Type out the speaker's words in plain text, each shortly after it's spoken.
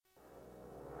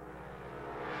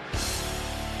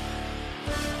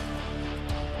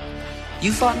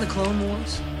You fought in the Clone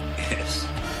Wars? Yes.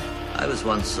 I was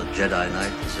once a Jedi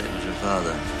Knight, the same as your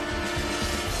father.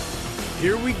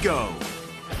 Here we go.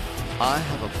 I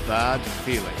have a bad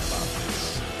feeling about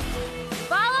this.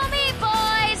 Follow me,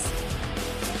 boys!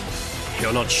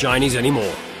 You're not shinies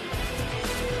anymore.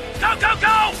 Go, go,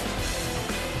 go!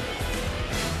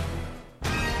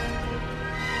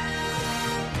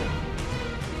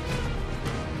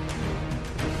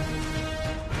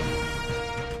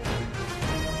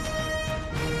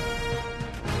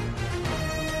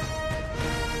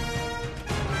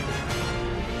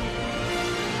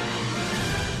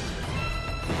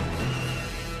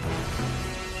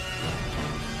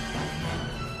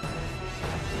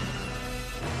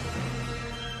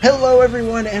 Hello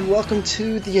everyone, and welcome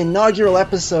to the inaugural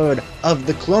episode of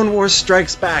The Clone Wars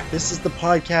Strikes Back. This is the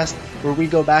podcast where we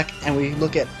go back and we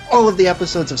look at all of the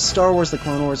episodes of Star Wars The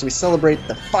Clone Wars. We celebrate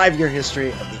the 5-year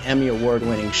history of the Emmy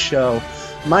Award-winning show.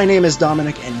 My name is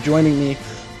Dominic, and joining me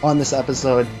on this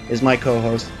episode is my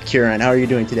co-host, Ciaran. How are you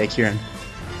doing today, Ciaran?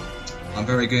 I'm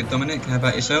very good, Dominic. How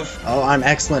about yourself? Oh, I'm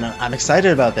excellent. I'm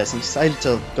excited about this. I'm excited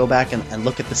to go back and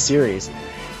look at the series.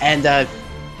 And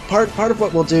Part of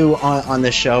what we'll do on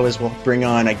this show is we'll bring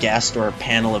on a guest or a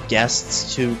panel of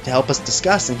guests to help us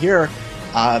discuss. And here,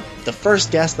 the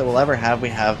first guest that we'll ever have, we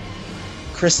have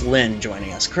Chris Lynn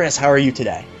joining us. Chris, how are you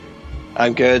today?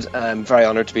 I'm good. I'm very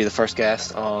honoured to be the first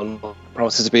guest on what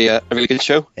promises to be a really good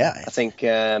show. Yeah. I think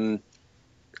Clone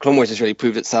Wars has really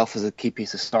proved itself as a key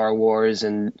piece of Star Wars,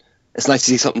 and it's nice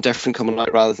to see something different coming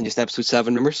out rather than just Episode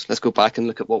 7 numbers. Let's go back and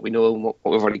look at what we know and what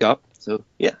we've already got. So,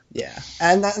 yeah. Yeah,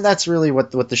 and that's really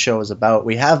what the show is about.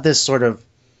 We have this sort of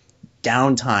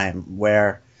downtime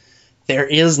where there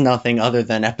is nothing other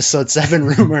than Episode 7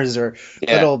 rumors or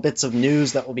little bits of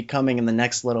news that will be coming in the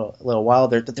next little while.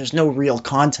 There's no real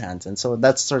content, and so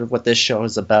that's sort of what this show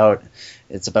is about.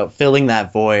 It's about filling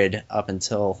that void up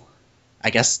until,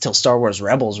 I guess, till Star Wars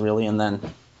Rebels, really, and then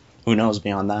who knows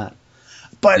beyond that.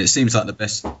 But it seems like the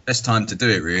best time to do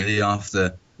it, really,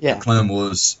 after the Clone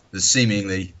Wars is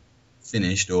seemingly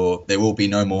finished, or there will be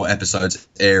no more episodes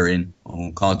airing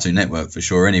on Cartoon Network for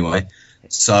sure anyway.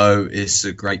 So it's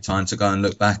a great time to go and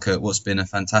look back at what's been a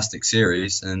fantastic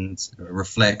series and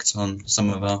reflect on some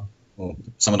of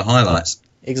the highlights.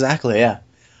 Exactly, yeah.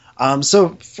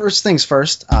 So first things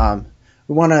first,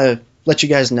 we want to let you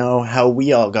guys know how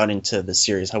we all got into the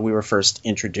series, how we were first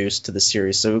introduced to the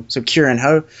series. So Ciaran,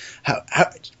 how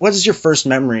what is your first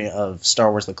memory of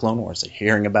Star Wars: The Clone Wars? Like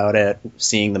hearing about it,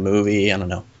 seeing the movie? I don't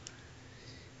know.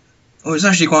 Well, it was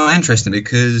actually quite interesting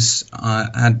because I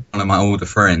had one of my older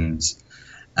friends,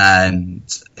 and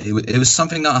it was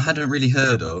something that I hadn't really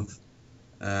heard of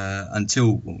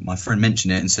until my friend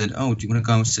mentioned it and said, "Oh, do you want to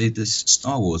go and see this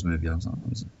Star Wars movie?" I was like,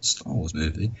 "It's a Star Wars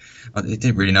movie." I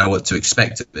didn't really know what to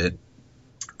expect of it,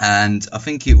 and I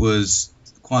think it was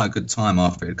quite a good time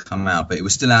after it had come out, but it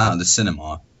was still out at the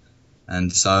cinema.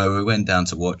 And so we went down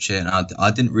to watch it, and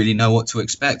I didn't really know what to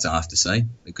expect, I have to say,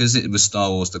 because it was Star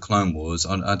Wars: The Clone Wars.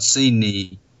 I'd seen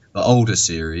the older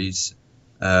series,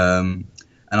 and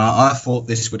I thought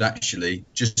this would actually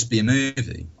just be a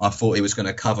movie. I thought it was going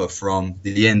to cover from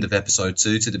the end of Episode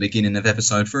 2 to the beginning of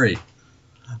Episode 3.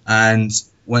 And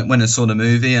when I saw the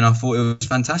movie, and I thought it was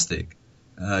fantastic.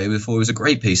 I thought it was a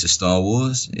great piece of Star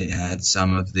Wars. It had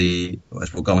some of the,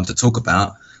 as we'll go on to talk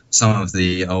about, some of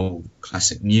the old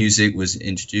classic music was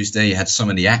introduced there. You had some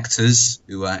of the actors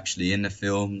who were actually in the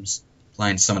films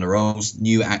playing some of the roles,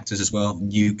 new actors as well,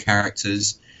 new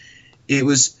characters. It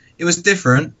was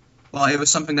different, but it was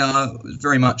something that I was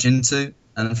very much into.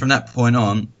 And from that point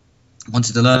on, I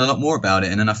wanted to learn a lot more about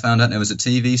it. And then I found out there was a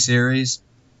TV series,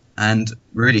 and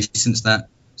really since that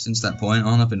point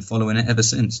on, I've been following it ever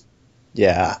since.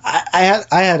 Yeah,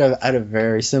 I had a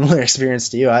very similar experience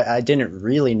to you. I didn't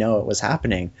really know it was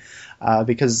happening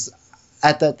because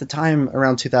at the time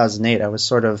around 2008, I was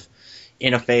sort of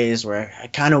in a phase where I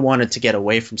kind of wanted to get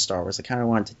away from Star Wars. I kind of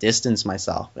wanted to distance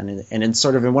myself, and in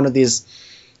sort of in one of these,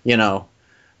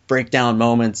 breakdown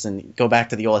moments and go back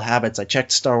to the old habits, I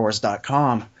checked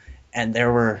StarWars.com, and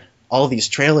there were all these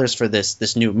trailers for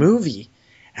this new movie.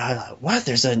 And I was like,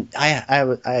 what?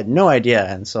 I had no idea,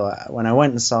 and so when I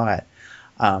went and saw it,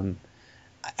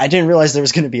 I didn't realize there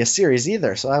was going to be a series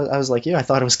either. So I was like, I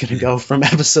thought it was going to go from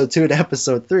Episode 2 to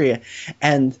Episode 3.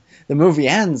 And the movie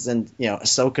ends, and,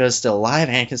 Ahsoka is still alive.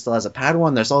 Anakin still has a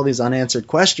Padawan. There's all these unanswered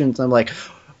questions. I'm like,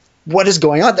 what is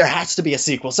going on? There has to be a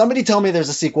sequel. Somebody tell me there's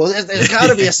a sequel. There's got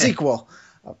to be a sequel.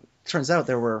 Turns out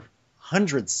there were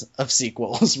hundreds of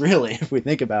sequels, really, if we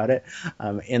think about it,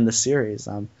 in the series.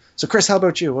 So, Chris, how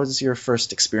about you? What was your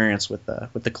first experience with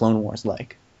the Clone Wars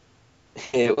like?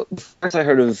 Yeah, first I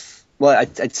heard of Well,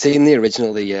 I'd seen the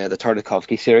original, the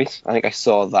Tartakovsky series. I think I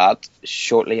saw that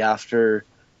shortly after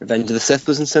Revenge of the Sith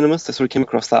was in cinemas. I sort of came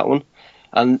across that one.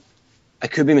 And I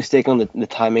could be mistaken on the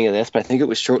timing of this, but I think it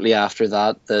was shortly after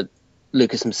that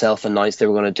Lucas himself announced they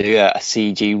were going to do a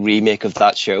CG remake of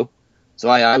that show. So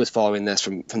I was following this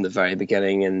from the very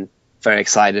beginning and very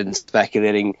excited and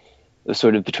speculating. It was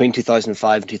sort of between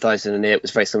 2005 and 2008. It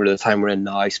was very similar to the time we're in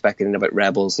now, speculating about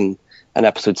Rebels and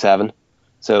Episode 7.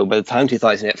 So by the time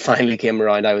 2008 finally came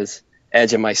around, I was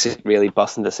edging my seat, really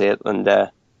busting to see it. And yeah.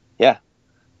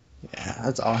 Yeah,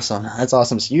 that's awesome. That's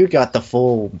awesome. So you got the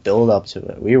full build up to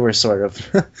it. We were sort of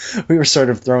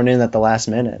thrown in at the last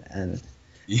minute, and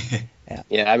yeah.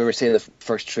 I remember seeing the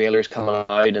first trailers coming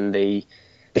out, and they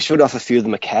showed off a few of the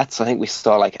maquettes. I think we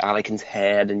saw like Anakin's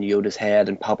head and Yoda's head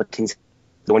and Palpatine's.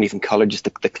 They weren't even colored, just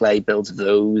the clay builds of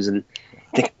those. And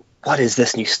I think, what is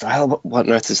this new style? What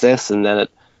on earth is this? And then it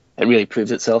really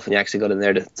proves itself, and you actually got in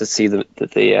there to see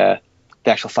the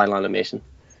actual final animation.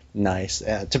 Nice.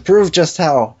 To prove just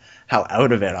how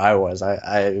out of it I was,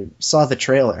 I saw the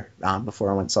trailer before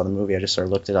I went and saw the movie. I just sort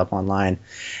of looked it up online,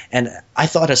 and I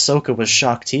thought Ahsoka was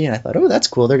Shaak Ti, and I thought, oh, that's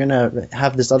cool. They're gonna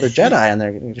have this other Jedi,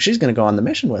 and she's gonna go on the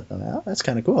mission with them. Oh, that's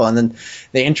kind of cool. And then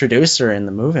they introduced her in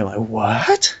the movie. I'm like,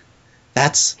 what?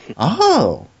 That's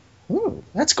cool.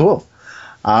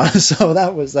 So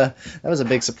that was a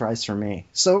big surprise for me.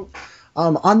 So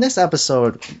on this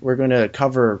episode, we're going to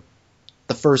cover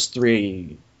the first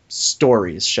 3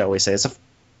 stories, shall we say. It's a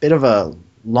bit of a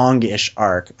longish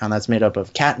arc, and that's made up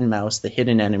of Cat and Mouse, The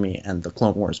Hidden Enemy, and the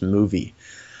Clone Wars movie.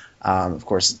 Of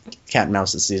course, Cat and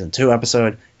Mouse is a season 2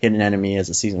 episode, Hidden Enemy is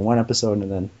a season 1 episode, and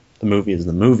then the movie is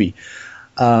the movie.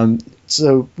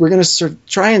 So we're going to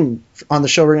try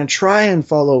and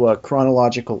follow a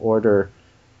chronological order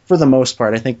for the most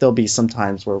part. I think there'll be some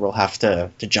times where we'll have to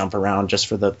jump around just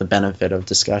for the benefit of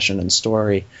discussion and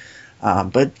story.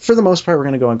 But for the most part, we're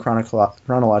going to go in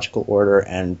chronological order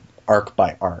and arc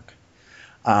by arc.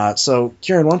 So,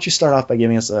 Ciaran, why don't you start off by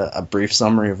giving us a brief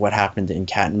summary of what happened in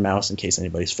Cat and Mouse in case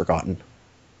anybody's forgotten?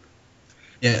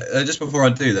 Yeah, just before I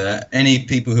do that, any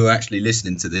people who are actually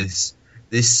listening to this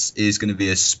is going to be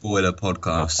a spoiler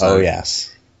podcast. So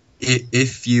yes.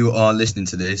 If you are listening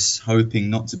to this, hoping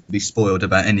not to be spoiled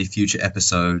about any future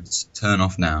episodes, turn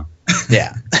off now.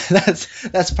 Yeah,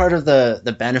 that's part of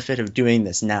the benefit of doing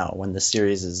this now, when the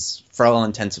series is, for all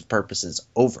intents and purposes,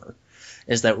 over,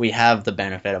 is that we have the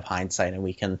benefit of hindsight, and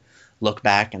we can look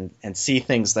back and see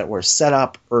things that were set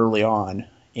up early on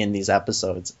in these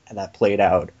episodes and that played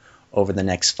out over the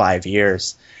next 5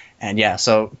 years. And yeah,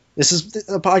 so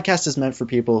the podcast is meant for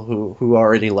people who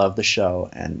already love the show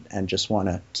and just want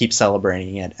to keep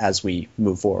celebrating it as we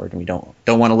move forward, and we don't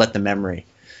want to let the memory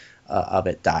of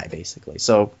it die, basically.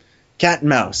 So, Cat and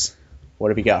Mouse, what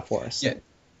have you got for us? Yeah,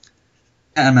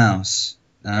 Cat and Mouse,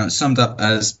 summed up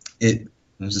as it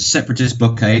was a separatist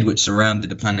blockade which surrounded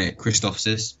the planet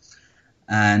Christophsis,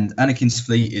 and Anakin's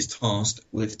fleet is tasked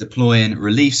with deploying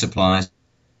relief supplies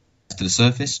to the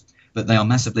surface, but they are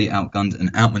massively outgunned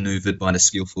and outmaneuvered by the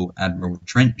skillful Admiral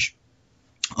Trench.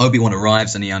 Obi-Wan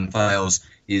arrives and he unveils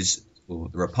the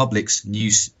Republic's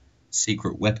new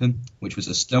secret weapon, which was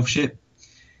a stealth ship,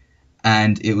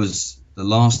 and it was the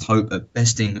last hope of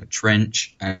besting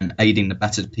Trench and aiding the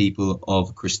battered people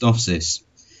of Christophsis.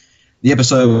 The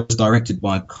episode was directed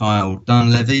by Kyle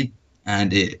Dunleavy,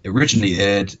 and it originally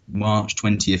aired March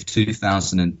 20th,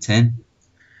 2010.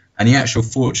 And the actual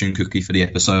fortune cookie for the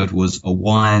episode was a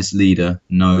wise leader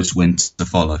knows when to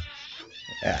follow.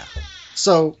 Yeah.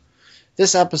 So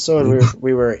this episode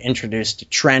we were introduced to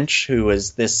Trench, who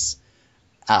was this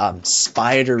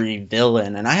spidery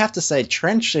villain, and I have to say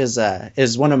Trench is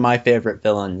one of my favorite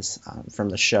villains from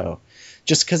the show,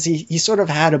 just because he sort of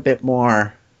had a bit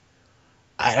more,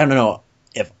 I don't know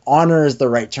if honor is the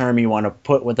right term you want to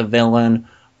put with a villain,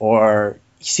 or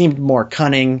he seemed more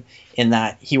cunning in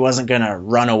that he wasn't going to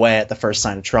run away at the first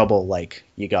sign of trouble like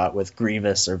you got with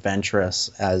Grievous or Ventress,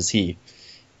 as he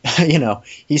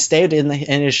he stayed in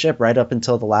his ship right up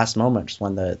until the last moment, just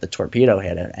when the torpedo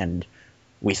hit it, and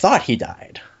we thought he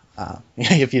died.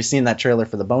 If you've seen that trailer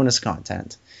for the bonus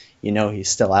content, he's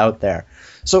still out there.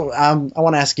 So I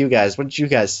want to ask you guys, what did you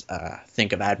guys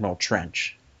think of Admiral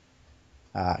Trench?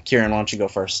 Ciaran, why don't you go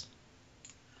first?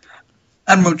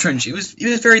 Admiral Trench, he was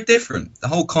very different. The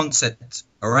whole concept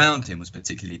around him was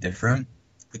particularly different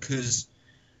because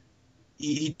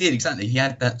he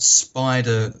had that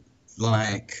spider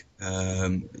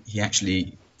he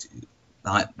actually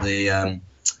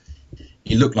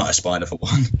he looked like a spider for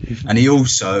one, and he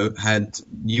also had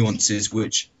nuances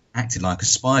which acted like a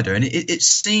spider, and it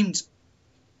seemed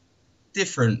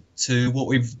different to what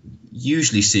we've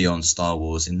usually see on Star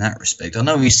Wars in that respect. I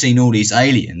know we've seen all these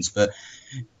aliens, but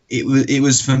it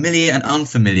was familiar and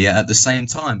unfamiliar at the same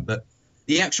time. But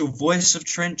the actual voice of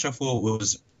Trench, I thought,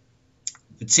 was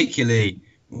particularly,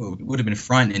 would have been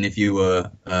frightening if you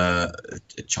were a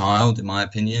child, in my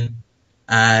opinion.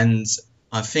 And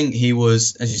I think he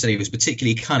was, as you said, he was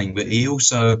particularly cunning, but he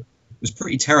also was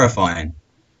pretty terrifying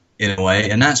in a way,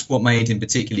 and that's what made him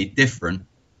particularly different.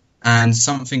 And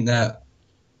something that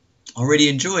I really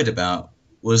enjoyed about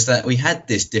was that we had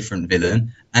this different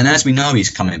villain, and as we know he's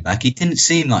coming back, he didn't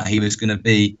seem like he was going to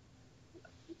be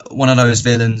one of those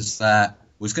villains that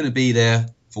was going to be there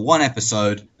for one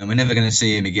episode and we're never going to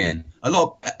see him again.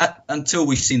 Until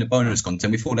we've seen the bonus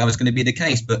content, we thought that was going to be the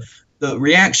case, but the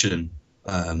reaction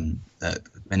that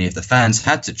many of the fans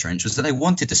had to Trench was that they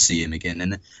wanted to see him again,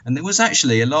 and there was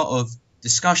actually a lot of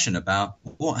discussion about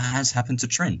what has happened to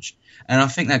Trench, and I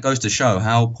think that goes to show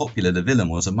how popular the villain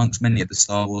was amongst many of the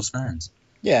Star Wars fans.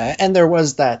 Yeah, and there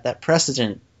was that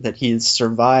precedent that he's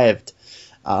survived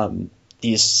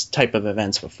these type of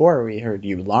events before. We heard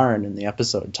you, Lauren, in the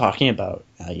episode talking about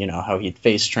how he'd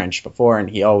faced Trench before, and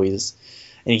he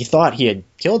thought he had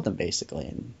killed them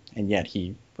basically, and yet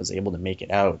he was able to make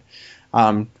it out.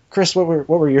 Chris, what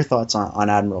were your thoughts on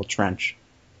Admiral Trench?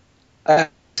 I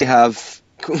have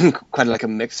quite like a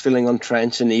mixed feeling on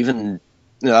Trench, and even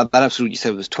that episode you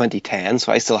said was 2010,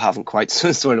 so I still haven't quite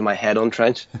sorted my head on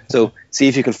Trench. So see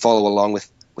if you can follow along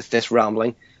with this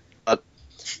rambling. But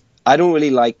I don't really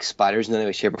like spiders in any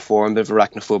way, shape, or form. A bit of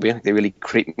arachnophobia. They really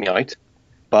creep me out.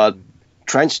 But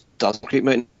Trench doesn't creep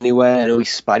me out in any way. I know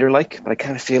he's spider-like, but I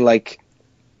kind of feel like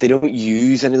they don't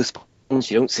use any of the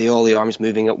spines. You don't see all the arms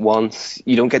moving at once.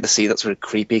 You don't get to see that sort of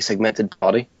creepy, segmented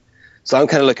body. So I'm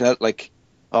kind of looking at it like,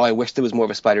 oh, I wish there was more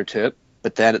of a spider to it.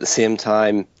 But then at the same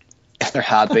time, if there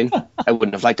had been, I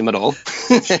wouldn't have liked him at all.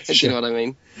 Do you know what I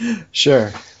mean?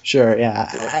 Sure,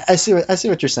 yeah. I see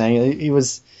what you're saying.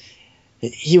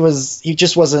 He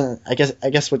just wasn't. I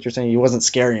guess what you're saying. He wasn't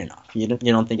scary enough. You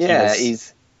don't think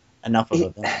he's enough of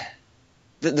it.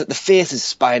 The face is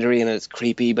spidery and it's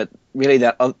creepy, but really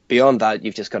that beyond that,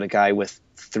 you've just got a guy with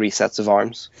 3 sets of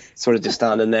arms, sort of just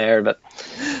standing there. But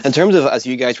in terms of, as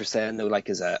you guys were saying, though, like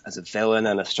as a villain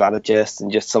and a strategist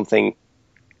and just something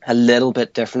a little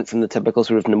bit different from the typical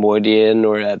sort of Nemoidian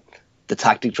or the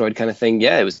tactic droid kind of thing,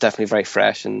 yeah, it was definitely very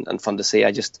fresh and fun to see.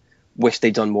 I just wish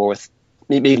they'd done more with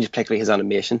maybe just particularly his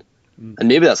animation. And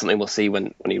maybe that's something we'll see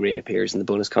when he reappears in the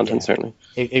bonus content, certainly.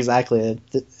 Exactly.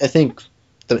 I think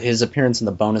his appearance in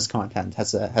the bonus content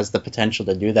has the potential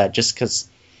to do that, just because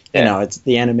it's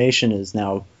the animation is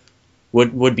now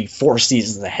would be 4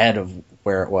 seasons ahead of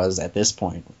where it was at this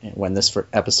point when this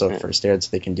episode first aired, so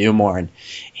they can do more. And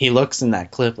he looks in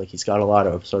that clip like he's got a lot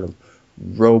of sort of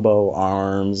robo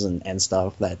arms and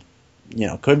stuff that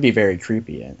could be very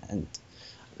creepy. And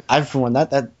I've for one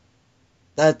that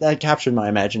captured my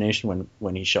imagination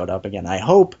when he showed up again. I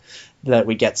hope that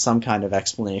we get some kind of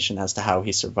explanation as to how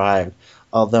he survived,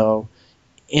 although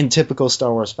in typical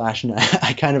Star Wars fashion,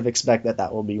 I kind of expect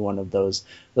that will be one of those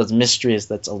mysteries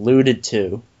that's alluded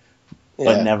to,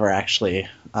 but never actually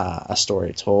a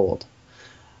story told.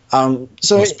 So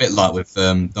it's a bit like with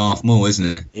Darth Maul,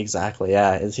 isn't it? Exactly.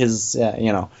 Yeah, his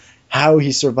how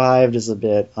he survived is a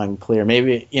bit unclear.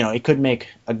 Maybe it could make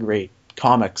a great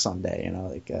comic someday.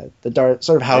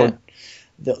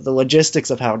 The logistics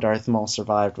of how Darth Maul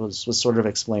survived was sort of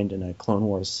explained in a Clone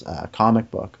Wars comic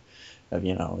book. Of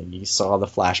you saw the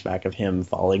flashback of him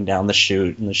falling down the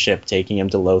chute and the ship taking him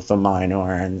to Lothal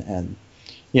Minor, and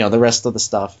the rest of the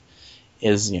stuff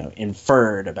is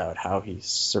inferred about how he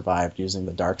survived using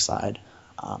the dark side.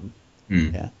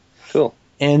 Yeah, cool.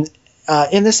 And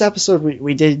in this episode,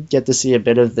 we did get to see a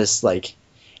bit of this like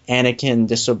Anakin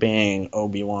disobeying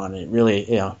Obi-Wan. It really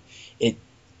it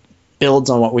builds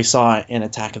on what we saw in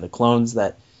Attack of the Clones,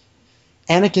 that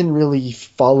Anakin really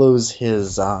follows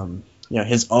his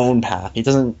his own path. He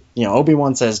doesn't,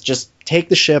 Obi-Wan says, just take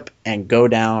the ship and go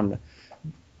down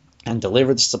and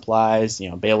deliver the supplies.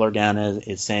 Bail Organa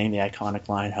is saying the iconic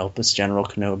line, "Help us, General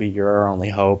Kenobi, you're our only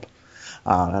hope,"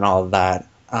 and all of that.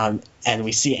 And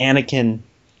we see Anakin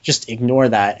just ignore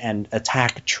that and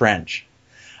attack Trench.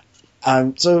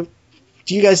 So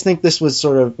do you guys think this was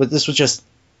just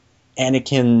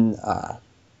Anakin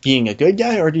being a good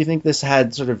guy, or do you think this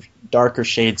had sort of darker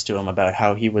shades to him about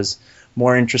how he was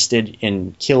more interested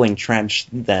in killing Trench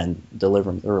than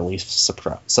delivering the relief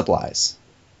supplies?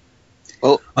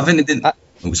 Well, I think it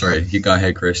didn't. Sorry, you go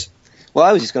ahead, Chris. Well,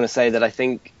 I was just going to say that I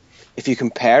think if you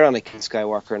compare Anakin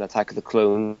Skywalker in Attack of the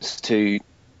Clones to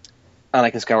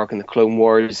Anakin Skywalker in the Clone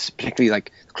Wars, particularly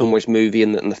like the Clone Wars movie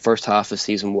in the first half of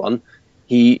season 1,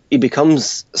 he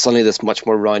becomes suddenly this much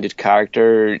more rounded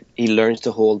character. He learns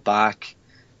to hold back.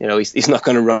 You know, he's not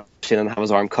going to rush in and have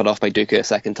his arm cut off by Dooku a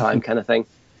second time, kind of thing.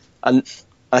 And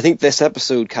I think this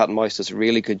episode, Cat and Mouse, does a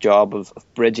really good job of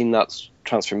bridging that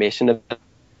transformation. You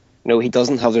know, he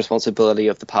doesn't have the responsibility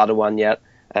of the Padawan yet,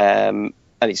 and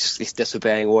he's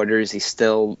disobeying orders. He's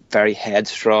still very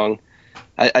headstrong.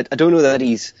 I don't know that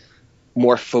he's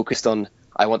more focused on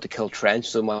I want to kill Trench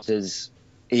so much as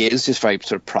he is just very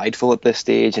sort of prideful at this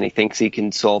stage, and he thinks he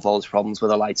can solve all his problems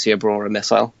with a lightsaber or a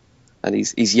missile. And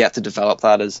he's yet to develop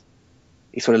that as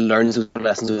he sort of learns the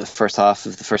lessons of the first half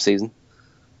of the first season.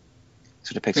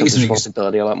 Sort of picks up his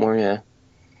responsibility a lot more, yeah.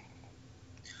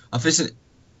 I think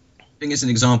it's an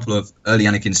example of early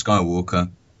Anakin Skywalker,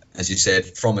 as you said,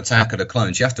 from Attack of the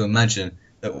Clones. You have to imagine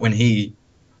that when he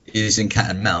is in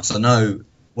Cat and Mouse, I know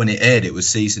when it aired it was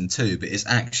season 2, but it's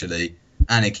actually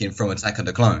Anakin from Attack of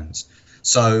the Clones.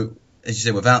 So, as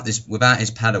you said, without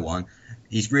his Padawan,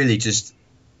 he's really just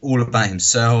all about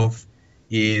himself.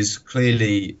 He is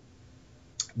clearly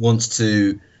wants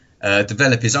to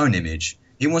develop his own image.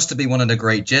 He wants to be one of the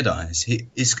great Jedis.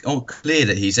 It's all clear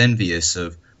that he's envious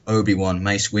of Obi-Wan,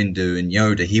 Mace Windu, and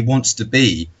Yoda. He wants to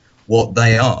be what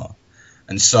they are,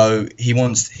 and so he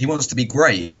wants to be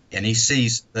great. And he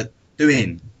sees that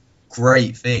doing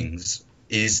great things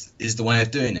is the way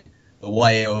of doing it. The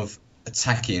way of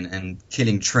attacking and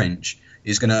killing Trench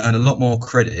is going to earn a lot more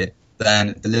credit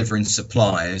than delivering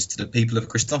supplies to the people of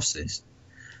Christophsis.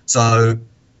 So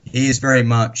he is very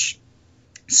much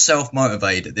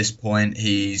self-motivated at this point.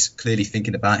 He's clearly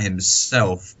thinking about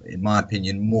himself, in my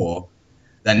opinion, more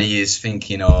than he is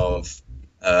thinking of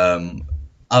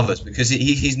others, because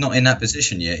he's not in that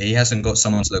position yet. He hasn't got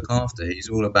someone to look after. He's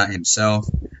all about himself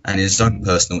and his own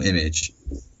personal image.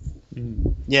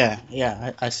 Yeah,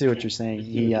 I see what you're saying.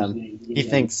 He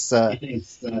thinks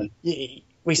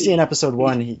we see in episode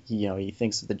 1 he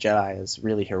thinks of the Jedi as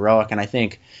really heroic, and I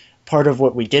think part of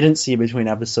what we didn't see between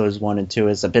episodes 1 and 2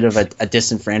 is a bit of a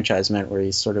disenfranchisement, where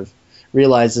he sort of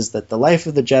realizes that the life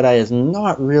of the Jedi is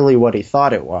not really what he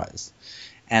thought it was,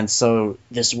 and so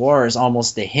this war is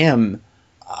almost to him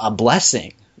a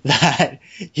blessing that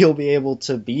he'll be able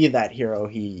to be that hero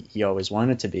he always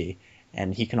wanted to be,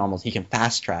 and he can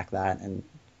fast track that. And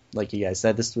like you guys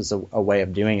said, this was a way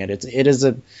of doing it. It's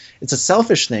a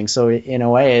selfish thing. So in a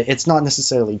way, it's not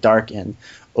necessarily dark in,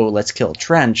 oh, let's kill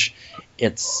Trench.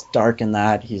 It's dark in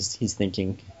that he's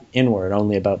thinking inward,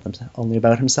 only about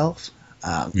himself,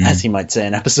 as he might say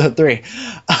in episode 3.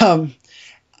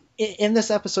 In this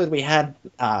episode, we had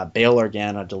Bail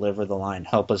Organa deliver the line,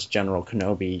 "Help us, General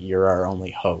Kenobi, you're our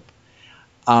only hope."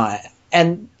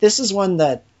 And this is one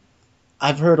that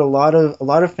I've heard a lot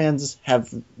of fans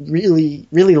have really,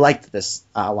 really liked this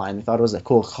line. They thought it was a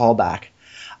cool callback.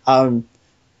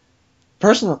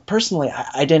 Personally,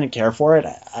 I didn't care for it.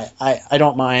 I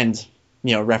don't mind,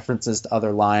 references to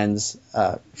other lines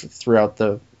throughout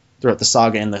the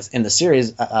saga in the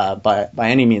series by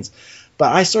any means.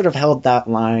 But I sort of held that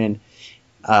line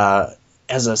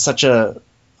as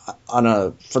on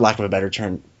a, for lack of a better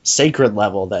term, sacred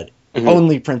level that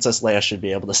only Princess Leia should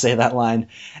be able to say that line.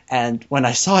 And when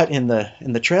I saw it in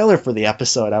the trailer for the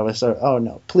episode, I was sort of, oh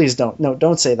no, please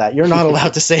don't say that. You're not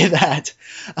allowed to say that.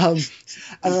 I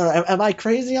don't know. Am I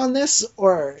crazy on this,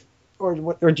 or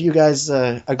do you guys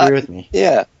agree with me?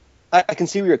 Yeah, I can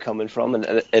see where you're coming from, and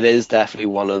it is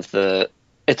definitely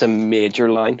it's a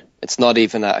major line. It's not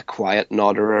even a quiet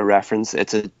nod or a reference.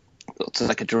 It's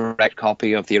like a direct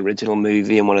copy of the original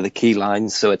movie and one of the key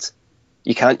lines. So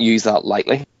you can't use that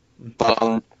lightly. But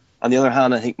on the other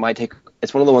hand, I think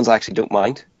it's one of the ones I actually don't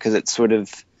mind, because it's sort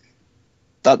of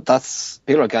that's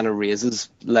Bail Organa raises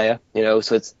Leia,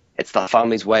 so it's that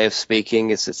family's way of speaking.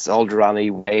 It's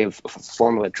Alderani way of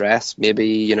formal address.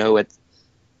 Maybe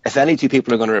if any two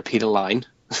people are going to repeat a line,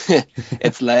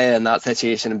 it's Leia in that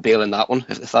situation and Bail in that one,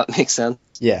 if that makes sense.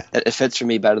 Yeah, it fits for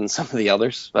me better than some of the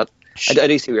others, but I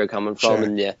do see where you're coming from. Sure.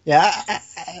 And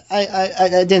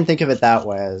I didn't think of it that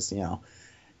way, as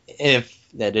if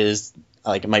that is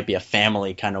like, it might be a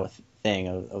family kind of thing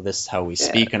of this is how we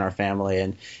speak in our family,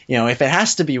 and if it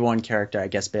has to be one character, I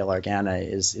guess Bail Organa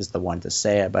is the one to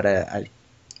say it, but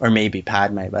or maybe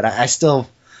Padme, but I still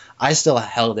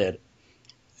held it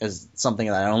as something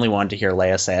that I only wanted to hear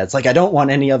Leia say. It's like, I don't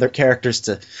want any other characters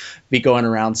to be going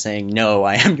around saying, "No,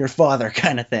 I am your father,"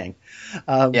 kind of thing.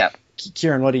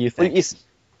 Ciaran, what do you think?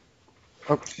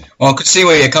 Well, I could see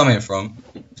where you're coming from,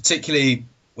 particularly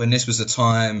when this was a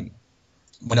time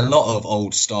when a lot of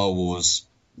old Star Wars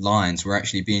lines were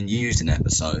actually being used in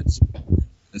episodes.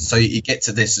 And so you get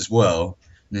to this as well,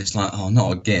 and it's like, oh,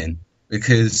 not again.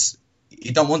 Because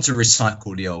you don't want to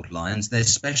recycle the old lines. They're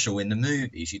special in the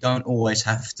movies. You don't always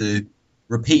have to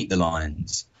repeat the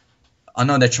lines. I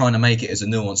know they're trying to make it as a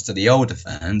nuance to the older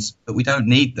fans, but we don't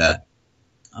need that.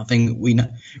 I think we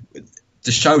know,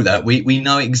 to show that we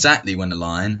know exactly when the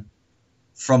line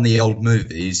from the old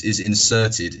movies is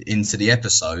inserted into the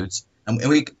episodes, and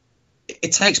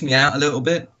it takes me out a little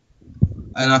bit,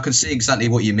 and I can see exactly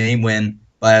what you mean when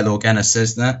Bail Organa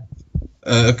says that.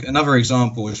 Another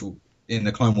example is in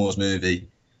the Clone Wars movie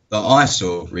that I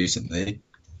saw recently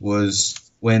was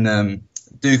when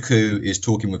Dooku is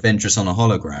talking with Ventress on a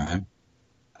hologram,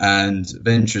 and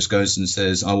Ventress goes and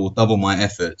says, "I will double my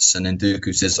efforts," and then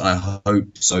Dooku says, "I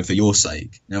hope so for your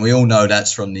sake." Now we all know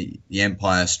that's from the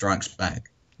Empire Strikes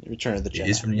Back. Return of the Jedi. It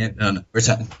is from the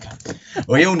Return.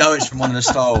 Well, we all know it's from one of the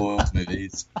Star Wars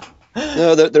movies.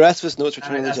 No, the rest of us know it's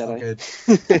Return of the Jedi.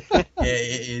 Good. Yeah,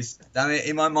 it is. Damn it!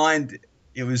 In my mind,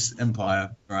 it was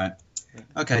Empire. Right.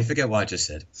 Okay, forget what I just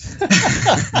said.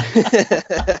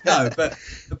 No, but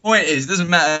the point is, it doesn't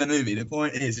matter the movie. The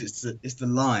point is, it's the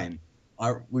line.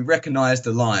 We recognise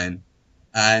the line,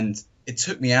 and it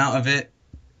took me out of it.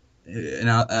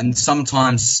 And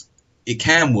sometimes it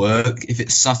can work if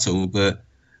it's subtle, but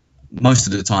most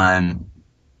of the time,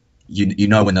 you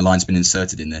know when the line's been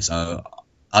inserted in there. So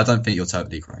I don't think you're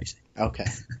totally crazy. Okay,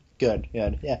 good,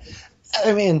 yeah.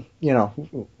 I mean,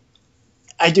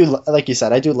 I do, like you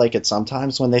said, I do like it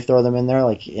sometimes when they throw them in there,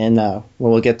 like in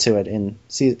we'll get to it in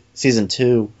season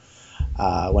 2,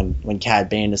 when Cad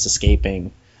Bane is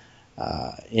escaping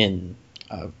in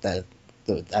that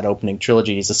opening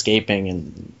trilogy. He's escaping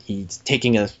and he's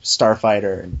taking a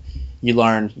starfighter, and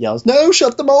Yularen yells, "No,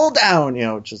 shut them all down!"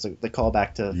 Which is the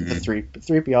callback to the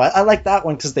 3PO. I like that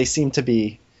one because they seem to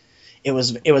be. It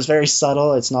was very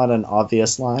subtle. It's not an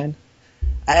obvious line.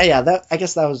 I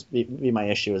guess that was be my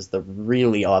issue, is the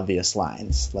really obvious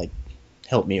lines, like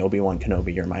 "Help me, Obi-Wan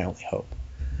Kenobi, you're my only hope."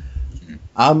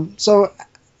 So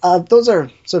those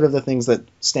are sort of the things that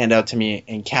stand out to me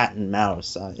in Cat and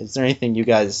Mouse. Is there anything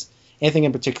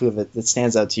in particular that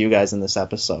stands out to you guys in this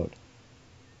episode?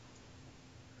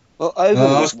 Well, I don't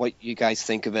know what you guys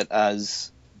think of it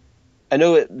as. I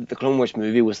know the Clone Wars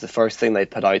movie was the first thing they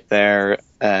put out there,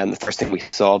 the first thing we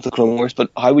saw of the Clone Wars,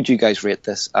 but how would you guys rate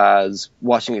this as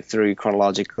watching it through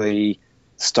chronologically,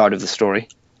 start of the story?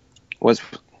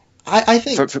 I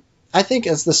think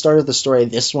as the start of the story,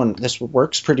 this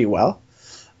works pretty well.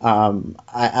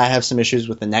 I have some issues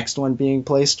with the next one being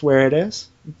placed where it is,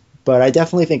 but I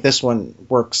definitely think this one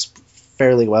works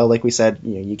fairly well. Like we said,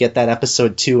 you get that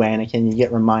episode 2 Anakin, you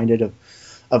get reminded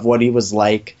of what he was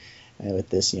like. With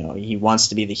this, he wants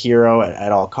to be the hero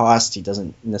at all costs. He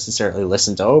doesn't necessarily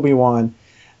listen to Obi-Wan.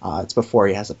 It's before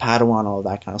he has a Padawan, all of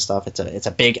that kind of stuff. It's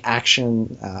a big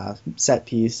action set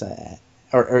piece,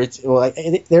 there's a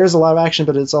lot of action,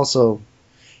 but it's also,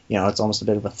 it's almost a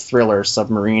bit of a thriller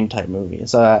submarine type movie.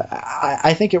 So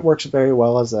I think it works very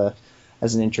well as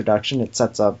an introduction. It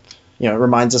sets up, it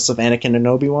reminds us of Anakin and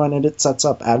Obi-Wan, and it sets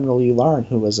up Admiral Yularen,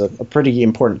 who was a pretty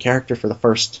important character for the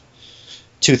first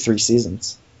 2-3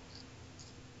 seasons.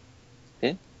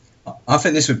 I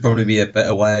think this would probably be a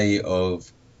better way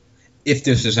of, if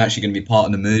this was actually going to be part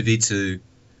of the movie, to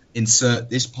insert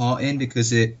this part in,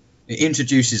 because it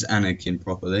introduces Anakin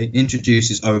properly,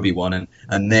 introduces Obi-Wan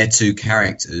and their two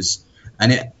characters,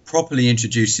 and it properly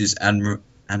introduces Admiral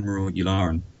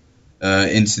Yularen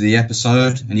into the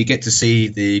episode, and you get to see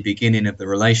the beginning of the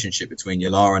relationship between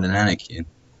Yularen and Anakin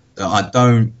that I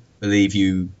don't believe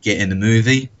you get in the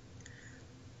movie.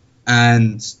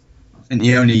 And I think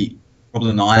the only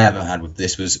problem that I ever had with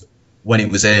this was when it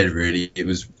was aired, really. It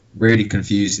was really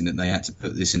confusing that they had to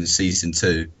put this in season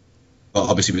 2. But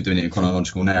obviously we're doing it in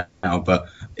chronological now. But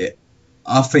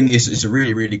I think it's a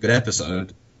really, really good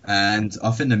episode. And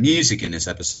I think the music in this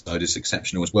episode is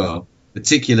exceptional as well,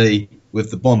 particularly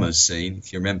with the bombers scene,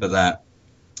 if you remember that,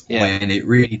 when it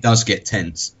really does get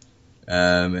tense.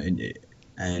 And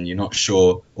you're not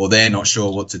sure, or they're not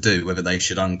sure what to do, whether they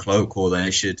should uncloak or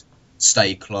they should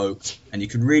stay cloaked, and you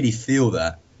can really feel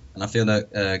that. And I feel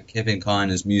that Kevin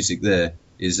Kiner's music there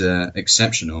is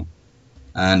exceptional,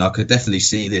 and I could definitely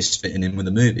see this fitting in with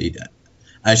the movie.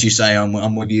 As you say,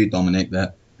 I'm with you, Dominic,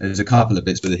 that there's a couple of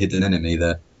bits with a hidden enemy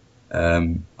that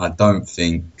I don't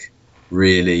think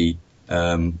really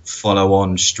follow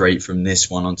on straight from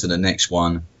this one onto the next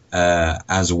one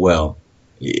as well.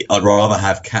 I'd rather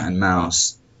have Cat and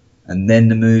Mouse and then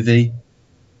the movie,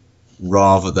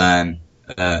 rather than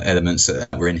elements that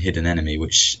were in Hidden Enemy,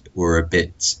 which were a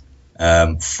bit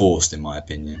forced, in my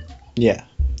opinion. Yeah,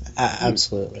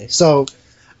 absolutely. So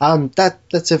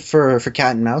that's it for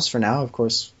Cat and Mouse for now. Of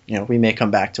course, we may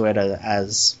come back to it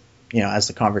as as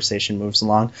the conversation moves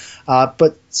along.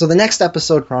 But so the next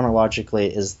episode chronologically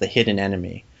is The Hidden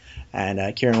Enemy.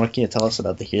 And Ciaran, what can you tell us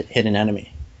about The Hidden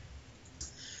Enemy?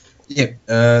 Yeah,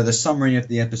 the summary of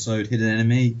the episode Hidden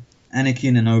Enemy.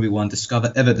 Anakin and Obi-Wan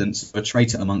discover evidence of a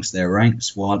traitor amongst their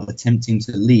ranks while attempting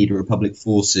to lead Republic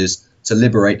forces to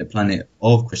liberate the planet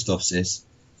of Christophsis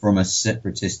from a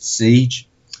separatist siege.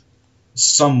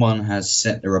 Someone has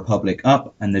set the Republic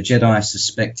up, and the Jedi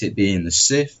suspect it being the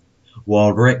Sith,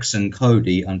 while Rex and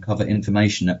Cody uncover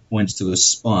information that points to a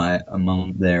spy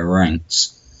among their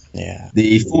ranks. Yeah.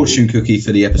 The fortune cookie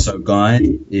for the episode guide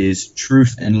is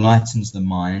truth enlightens the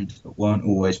mind, but won't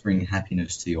always bring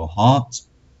happiness to your heart.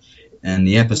 And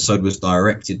the episode was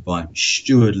directed by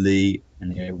Stuart Lee,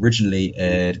 and it originally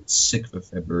aired 6th of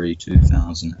February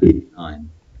 2009.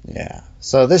 Yeah.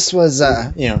 So this was,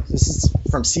 this is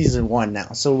from season 1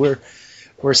 now. So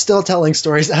we're still telling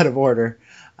stories out of order,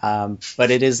 but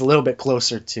it is a little bit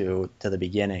closer to the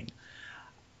beginning.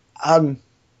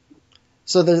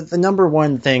 So the number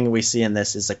one thing we see in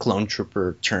this is a clone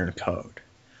trooper turn code,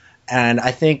 and I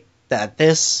think that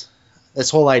this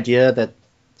whole idea that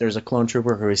there's a clone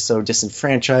trooper who is so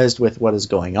disenfranchised with what is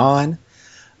going on,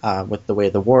 with the way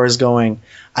the war is going,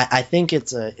 I think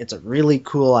it's a really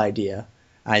cool idea.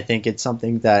 I think it's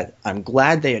something that I'm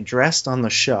glad they addressed on the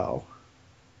show.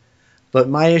 But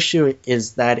my issue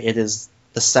is that it is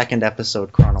the second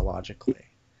episode chronologically.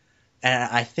 And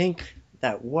I think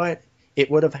that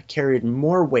it would have carried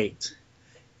more weight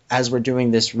as we're doing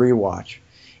this rewatch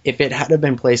if it had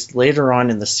been placed later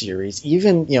on in the series,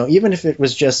 even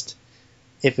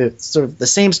if it's sort of the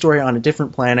same story on a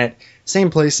different planet,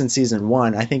 same place in season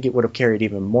 1, I think it would have carried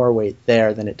even more weight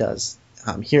there than it does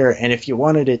here. And if you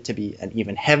wanted it to be an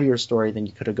even heavier story, then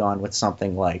you could have gone with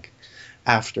something like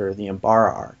after the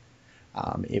Umbara arc.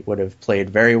 It would have played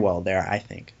very well there, I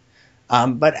think.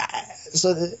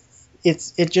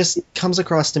 It just comes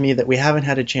across to me that we haven't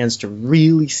had a chance to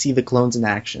really see the clones in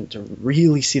action, to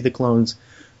really see the clones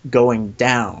going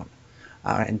down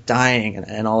and dying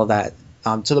and all of that.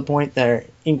 To the point that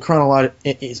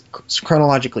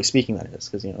chronologically speaking, that is,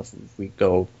 because if we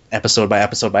go episode by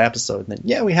episode by episode, then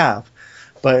yeah, we have,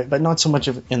 but not so much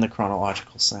in the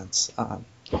chronological sense.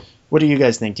 What do you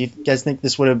guys think? Do you guys think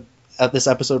this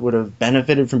episode would have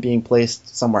benefited from being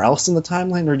placed somewhere else in the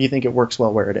timeline, or do you think it works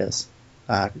well where it is?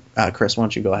 Chris, why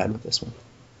don't you go ahead with this one?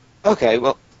 Okay,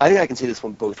 well, I think I can see this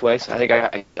one both ways. I think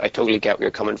I totally get where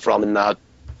you're coming from in that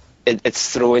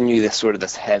it's throwing you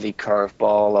this heavy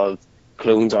curveball of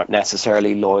clones aren't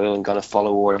necessarily loyal and going to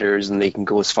follow orders, and they can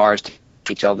go as far as to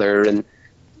each other, and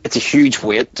it's a huge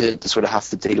weight to sort of have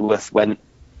to deal with when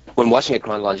watching it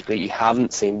chronologically. You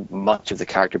haven't seen much of the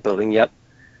character building yet.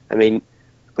 I mean,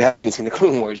 we haven't seen the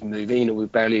Clone Wars movie.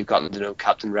 We've barely gotten to know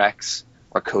Captain Rex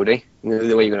or Cody. The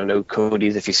way you're going to know Cody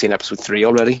is if you've seen episode 3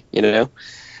 already.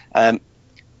 But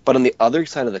on the other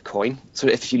side of the coin, so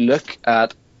if you look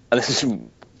at, and this is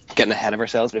getting ahead of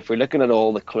ourselves, but if we're looking at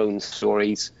all the clone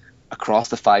stories across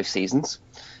the 5 seasons,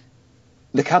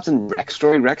 the Captain Rex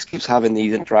story, Rex keeps having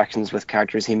these interactions with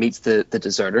characters. He meets the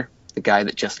deserter, the guy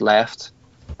that just left,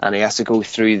 and he has to go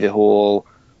through the whole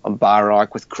Umbara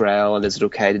arc with Krell, and is it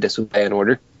okay to disobey an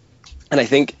order? And I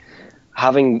think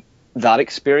having that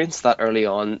experience that early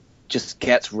on just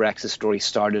gets Rex's story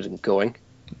started and going.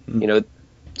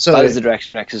 So that is the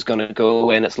direction Rex is going to go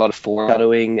in. It's a lot of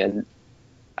foreshadowing, and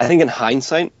I think in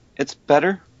hindsight it's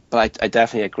better. But I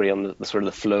definitely agree on the sort of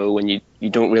the flow when you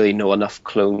don't really know enough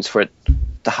clones for it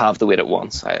to have the weight it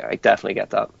wants. I definitely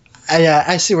get that.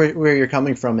 I see where you're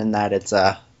coming from in that it's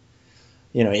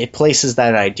it places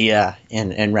that idea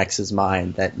in Rex's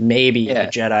mind that maybe the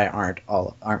Jedi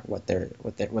aren't what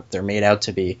they're made out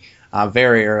to be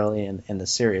very early in the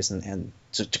series. And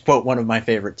to quote one of my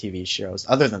favorite TV shows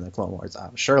other than the Clone Wars,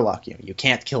 Sherlock, you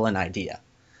can't kill an idea.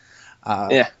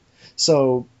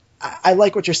 So I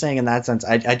like what you're saying in that sense.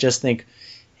 I just think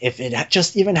if it had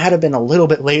just even had been a little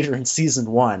bit later in season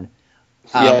 1,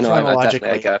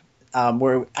 chronologically,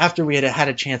 where after we had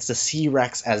a chance to see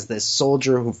Rex as this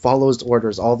soldier who follows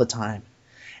orders all the time,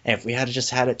 and if we had just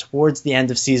had it towards the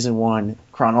end of season 1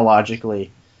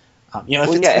 chronologically,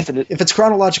 if its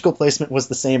chronological placement was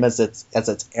the same as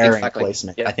its airing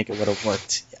placement, I think it would have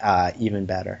worked even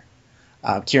better.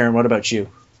 Ciaran, what about you?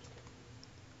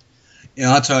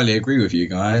 Yeah, I totally agree with you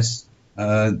guys.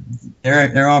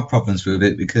 There are problems with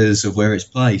it because of where it's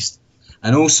placed,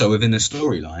 and also within the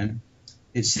storyline,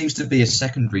 it seems to be a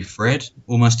secondary thread,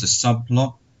 almost a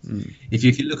subplot. If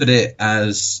you look at it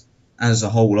as a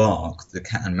whole arc, the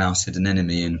cat and mouse hidden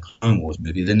enemy in Clone Wars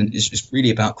movie, then it's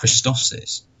really about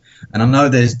Christophsis. And I know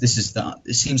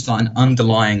it seems like an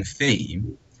underlying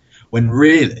theme, when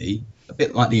really a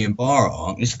bit like the Umbara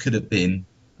arc, this could have been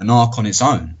an arc on its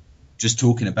own, just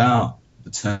talking about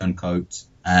the turncoats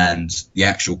and the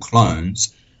actual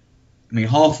clones. I mean,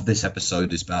 half of this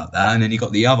episode is about that, and then you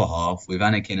got the other half with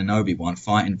Anakin and Obi-Wan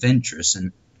fighting Ventress,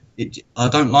 and I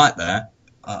don't like that.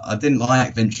 I didn't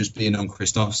like Ventress being on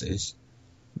Christophsis,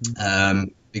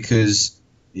 because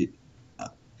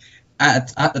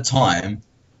at the time,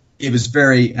 it was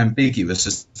very ambiguous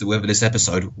as to whether this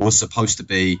episode was supposed to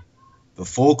be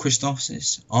before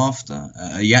Christophsis, after.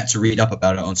 You had to read up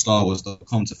about it on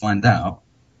StarWars.com to find out,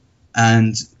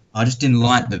 and I just didn't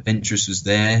like that Ventress was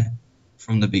there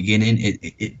from the beginning.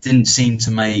 It didn't seem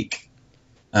to make,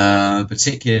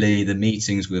 particularly the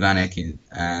meetings with Anakin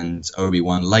and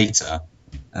Obi-Wan later,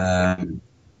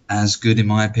 as good in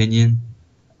my opinion.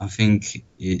 I think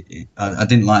I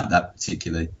didn't like that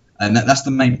particularly, and that's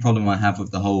the main problem I have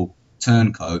with the whole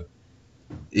turncoat,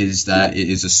 is that it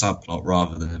is a subplot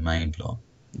rather than the main plot.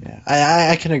 Yeah,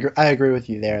 I can agree. I agree with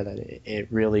you there that it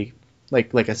really,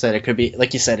 like I said, it could be,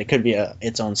 like you said, it could be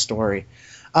its own story.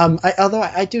 Although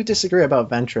I do disagree about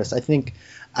Ventress. I think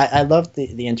I loved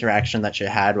the interaction that she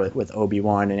had with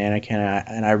Obi-Wan and Anakin,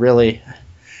 and I really,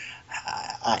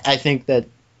 I think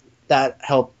that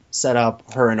helped set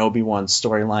up her and Obi-Wan's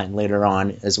storyline later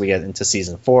on as we get into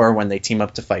season 4 when they team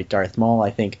up to fight Darth Maul. I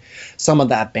think some of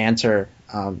that banter,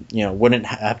 wouldn't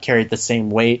have carried the same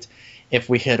weight if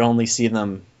we had only seen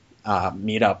them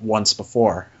meet up once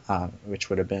before, which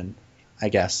would have been, I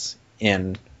guess,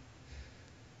 in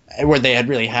where they had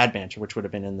really had banter, which would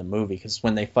have been in the movie, because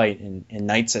when they fight in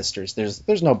Night Sisters,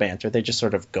 there's no banter. They just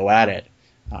sort of go at it.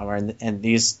 And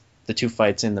the two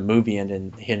fights in the movie and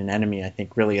in Hidden Enemy, I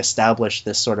think, really establish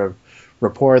this sort of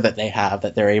rapport that they have,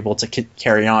 that they're able to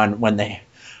carry on when they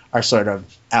are sort of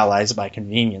allies by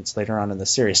convenience later on in the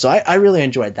series. So I really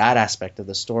enjoyed that aspect of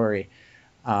the story.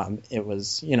 It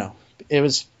was,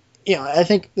 I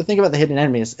think the thing about the Hidden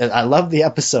Enemy is I love the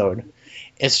episode.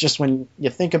 It's just when you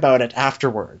think about it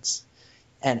afterwards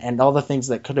and all the things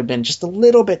that could have been just a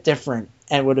little bit different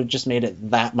and would have just made it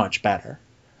that much better.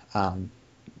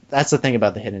 That's the thing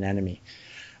about the Hidden Enemy.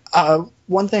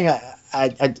 One thing,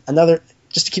 another,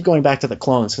 just to keep going back to the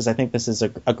clones, because I think this is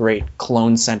a great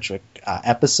clone-centric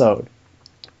episode.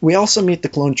 We also meet the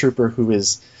clone trooper who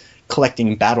is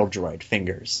collecting battle droid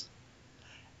fingers.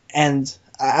 And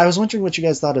I was wondering what you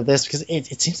guys thought of this, because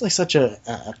it seems like such a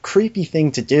creepy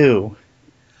thing to do.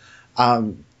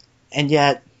 And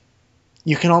yet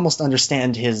you can almost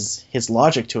understand his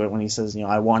logic to it when he says,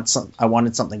 I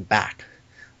wanted something back.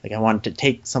 Like, I wanted to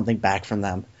take something back from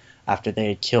them after they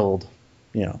had killed,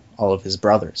 all of his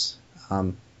brothers.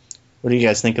 What do you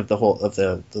guys think of the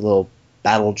little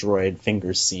battle droid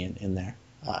fingers scene in there,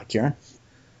 Ciaran?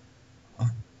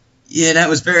 Yeah, that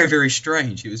was very, very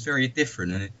strange. It was very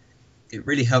different, and it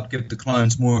really helped give the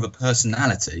clones more of a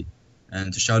personality,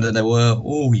 and to show that they were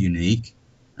all unique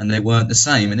and they weren't the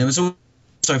same. And there was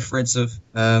also threads of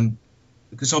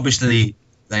because obviously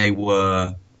they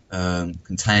were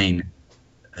contain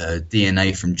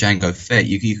DNA from Jango Fett.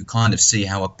 You could kind of see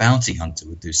how a bounty hunter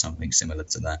would do something similar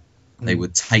to that. They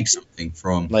would take something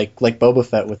from like Boba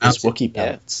Fett with his Wookiee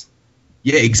pellets.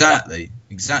 Yeah,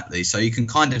 exactly. So you can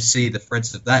kind of see the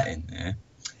threads of that in there.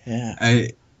 Yeah.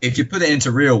 If you put it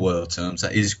into real world terms,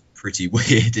 that is pretty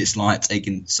weird. It's like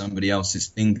taking somebody else's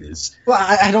fingers. Well,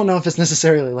 I don't know if it's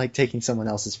necessarily like taking someone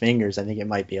else's fingers. I think it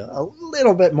might be a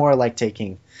little bit more like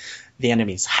taking the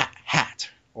enemy's hat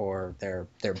or their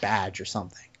badge or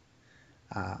something.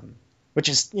 Which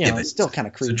is, still kind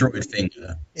of creepy. It's a droid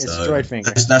finger. It's a droid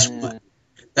finger. That's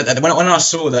when I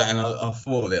saw that and I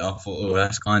thought of it, I thought, oh,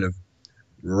 that's kind of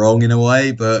wrong in a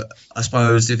way. But I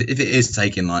suppose if it is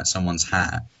taking like someone's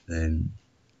hat, then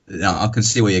I can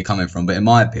see where you're coming from. But in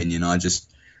my opinion,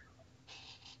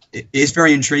 it's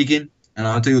very intriguing, and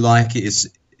I do like it. It's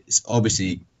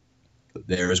obviously put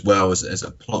there as well as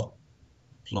a plot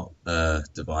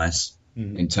device.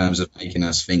 In terms of making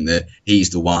us think that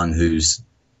he's the one who's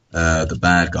the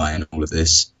bad guy in all of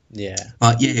this. Yeah.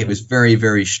 But yeah, it was very,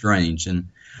 very strange, and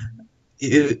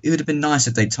it would have been nice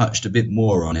if they touched a bit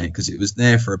more on it, because it was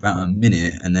there for about a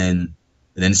minute, and then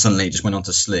suddenly it just went on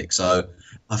to Slick. So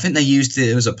I think they used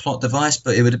it as a plot device,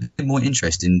 but it would have been more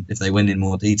interesting if they went in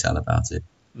more detail about it.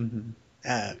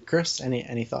 Mm-hmm. Chris,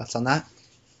 any thoughts on that?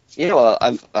 Yeah, well,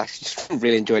 I've actually just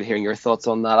really enjoyed hearing your thoughts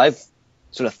on that. I've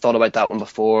sort of thought about that one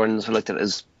before and sort of looked at it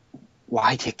as,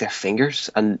 why take their fingers?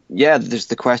 And yeah, there's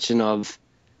the question of,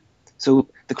 so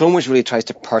the Clone Wars really tries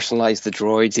to personalize the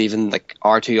droids. Even like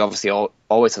R2 obviously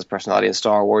always has personality in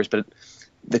Star Wars, but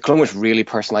the Clone Wars really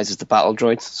personalizes the battle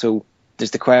droids. So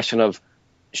there's the question of,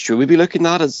 should we be looking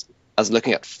at as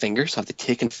looking at fingers? Have they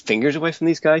taken fingers away from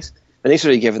these guys? they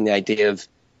sort of given the idea of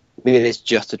maybe it is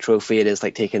just a trophy, it is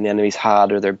like taking the enemy's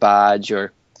hat or their badge,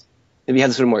 or maybe you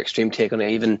have a sort of more extreme take on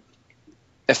it, even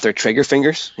if they're trigger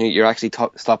fingers, you're actually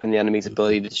stopping the enemy's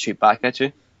ability to shoot back at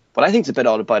you. What I think's a bit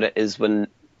odd about it is when,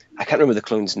 I can't remember the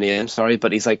clone's name, sorry,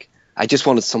 but he's like, I just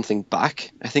wanted something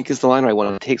back, I think is the line, or I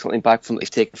want to take something back from what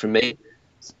they've taken from me.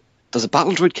 Does a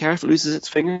battle droid care if it loses its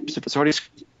fingers, if it's already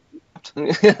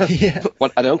Yeah.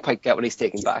 I don't quite get what he's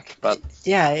taking back, but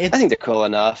Yeah, I think they're cool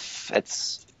enough.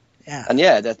 yeah. And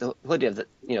the whole idea that,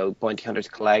 you know, bounty hunters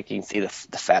collect, you can see the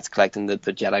Fett's collecting the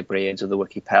Jedi braids or the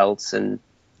Wookiee pelts, and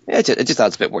yeah, it just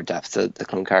adds a bit more depth to the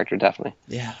clone character, definitely.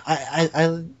 Yeah,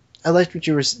 I liked what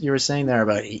you were saying there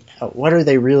about what are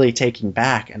they really taking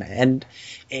back, and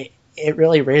it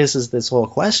really raises this whole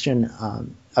question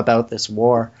about this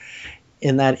war,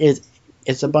 in that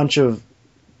it's a bunch of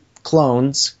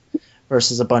clones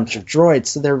versus a bunch of droids,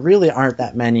 so there really aren't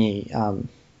that many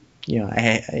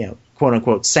quote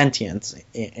unquote sentients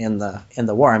in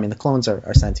the war. I mean, the clones are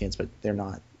sentients, but they're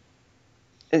not.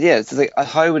 Yeah, it's like,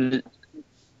 how would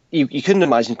you couldn't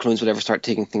imagine clones would ever start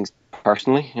taking things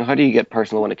personally. You know, how do you get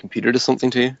personal when a computer does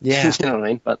something to you? Yeah. You know what I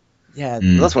mean? But Yeah,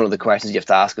 that's one of the questions you have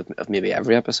to ask of maybe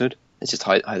every episode. It's just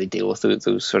how they deal with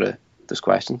those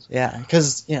questions. yeah,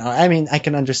 because I mean, I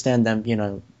can understand them,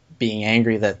 being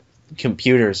angry that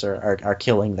computers are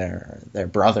killing their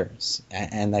brothers,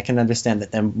 and I can understand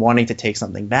that them wanting to take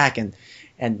something back, and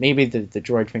maybe the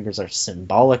droid fingers are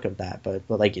symbolic of that, but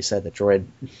like you said, the droid,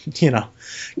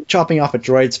 chopping off a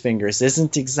droid's fingers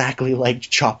isn't exactly like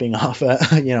chopping off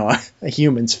a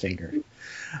human's finger.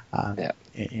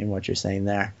 In what you're saying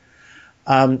there.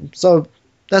 So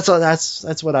that's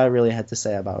what I really had to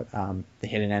say about the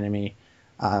Hidden Enemy.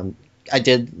 I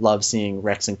did love seeing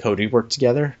Rex and Cody work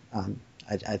together.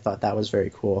 I thought that was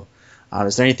very cool.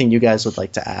 Is there anything you guys would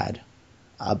like to add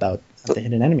about the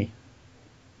Hidden Enemy?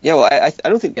 Yeah, well, I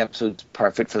don't think the episode's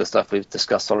perfect for the stuff we've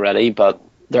discussed already, but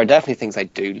there are definitely things I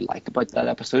do like about that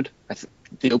episode.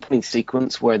 The opening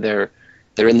sequence where they're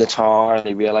in the tower and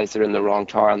they realize they're in the wrong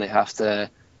tower and they have to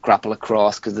grapple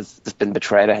across because they've been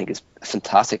betrayed, I think is a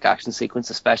fantastic action sequence,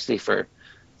 especially for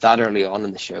that early on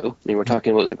in the show. I mean, we're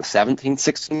talking about like the 17th,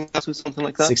 16th episode, something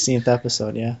like that. 16th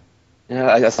episode, yeah.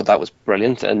 Yeah, I thought that was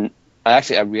brilliant, and I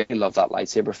really love that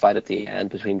lightsaber fight at the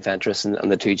end between Ventress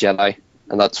and the two Jedi,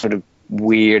 and that sort of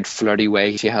weird flirty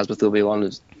way she has with Obi-Wan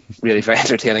is really very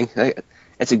entertaining.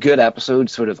 It's a good episode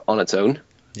sort of on its own,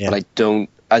 but I don't,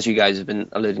 as you guys have been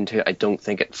alluding to, I don't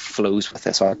think it flows with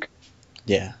this arc.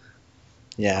 Yeah,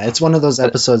 it's one of those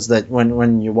episodes that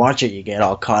when you watch it, you get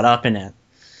all caught up in it,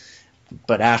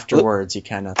 but afterwards you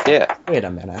kind of wait a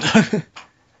minute.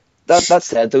 That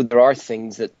said, though, there are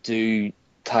things that do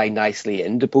tie nicely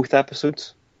into both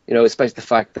episodes. Especially the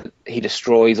fact that he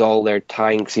destroys all their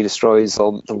tanks, he destroys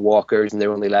all the walkers, and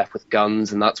they're only left with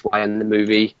guns, and that's why in the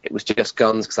movie it was just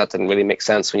guns, because that didn't really make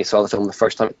sense when you saw the film the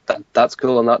first time. That's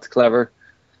cool and that's clever.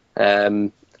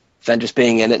 Ventress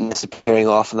being in it and disappearing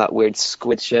off in that weird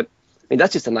squid ship. I mean,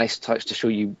 that's just a nice touch to show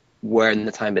you where in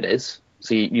the time it is.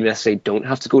 So you necessarily don't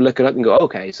have to go look it up and go,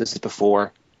 okay, so this is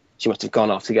before she must have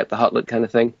gone off to get the Huttlet kind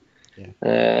of thing.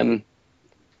 Yeah.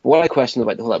 What I question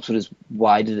about the whole episode is,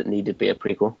 why did it need to be a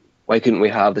prequel? Why couldn't we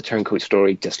have the turncoat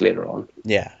story just later on?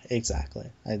 Yeah,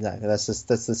 exactly. That's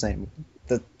the same.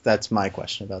 That's my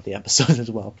question about the episode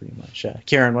as well, pretty much.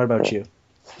 Ciaran, what about you?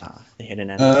 The Hidden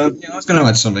Enemy. I was going to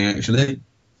add something, actually.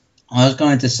 I was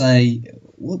going to say,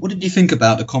 what did you think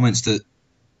about the comments that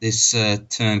this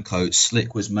turncoat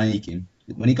Slick was making?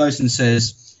 When he goes and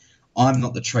says, I'm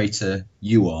not the traitor,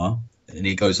 you are, and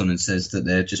he goes on and says that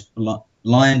they're just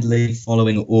blindly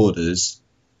following orders,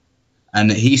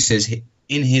 and that he says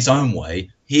in his own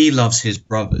way he loves his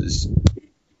brothers,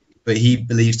 but he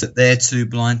believes that they're too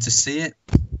blind to see it.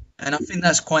 And I think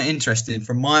that's quite interesting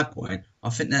from my point.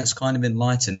 I think that's kind of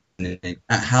enlightening at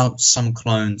how some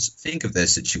clones think of their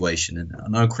situation. And I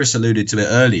know Chris alluded to it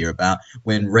earlier about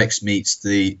when Rex meets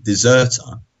the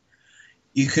deserter.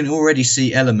 You can already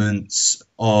see elements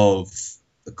of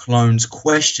the clones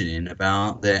questioning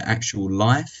about their actual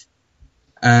life.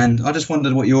 And I just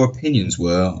wondered what your opinions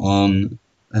were on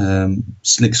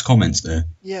Slick's comments there.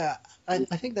 Yeah, I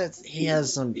think that he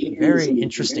has some very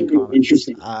interesting comments.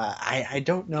 I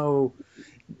don't know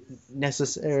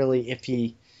necessarily if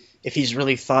he's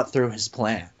really thought through his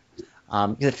plan.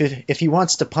 If he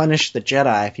wants to punish the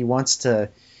Jedi, if he wants to,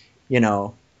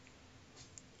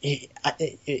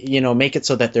 make it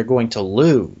so that they're going to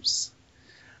lose.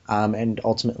 And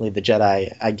ultimately the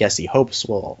Jedi, I guess he hopes,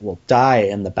 will die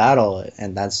in the battle,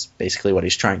 and that's basically what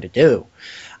he's trying to do.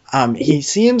 He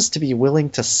seems to be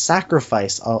willing to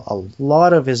sacrifice a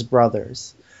lot of his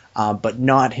brothers, but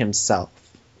not himself.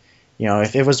 You know,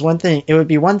 if it was one thing, it would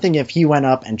be one thing if he went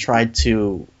up and tried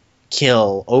to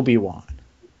kill Obi-Wan.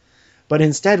 But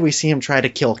instead, we see him try to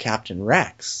kill Captain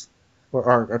Rex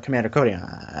or Commander Cody.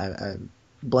 I'm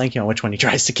blanking on which one he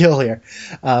tries to kill here.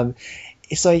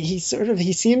 So he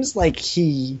seems like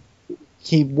he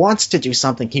wants to do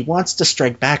something. He wants to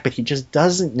strike back, but he just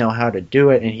doesn't know how to do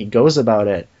it, and he goes about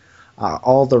it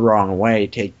all the wrong way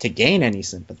to gain any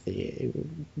sympathy.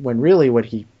 When really what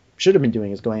he should have been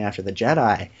doing is going after the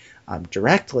Jedi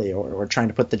directly, or trying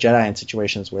to put the Jedi in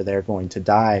situations where they're going to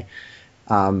die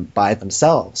by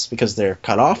themselves because they're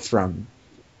cut off from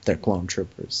their clone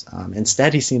troopers.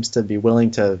 Instead, he seems to be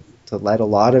willing to let a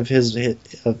lot of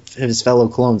his fellow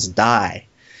clones die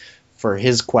for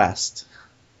his quest.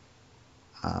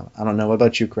 I don't know. What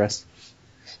about you, Chris?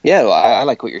 Yeah, well, I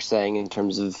like what you're saying in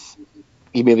terms of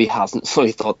he maybe hasn't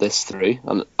fully thought this through.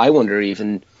 And I wonder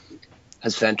even,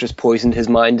 has Ventress poisoned his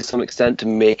mind to some extent to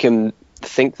make him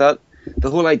think that?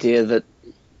 The whole idea that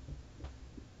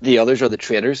the others are the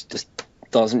traitors just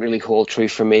doesn't really hold true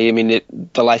for me. I mean,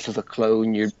 the life of a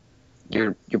clone, you're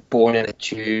born in a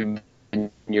tube,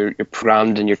 and you're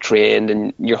programmed and you're trained,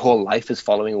 and your whole life is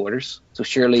following orders. So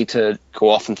surely to go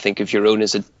off and think of your own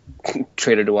as a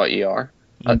traitor to what you are,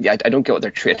 I don't get what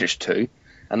they're traitors to,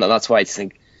 and that's why I just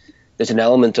think there's an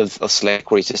element of Slick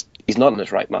where he's not in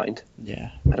his right mind.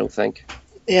 Yeah, I don't think.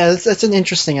 Yeah, that's an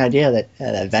interesting idea that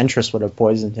Ventress would have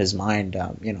poisoned his mind.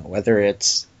 Whether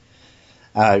it's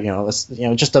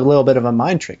just a little bit of a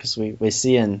mind trick, because we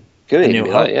see in The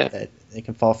New Hope that they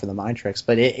can fall for the mind tricks.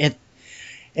 But it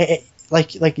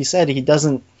like you said, he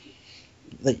doesn't.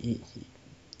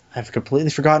 I've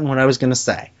completely forgotten what I was going to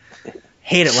say.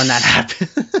 Hate it when that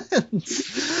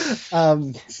happens.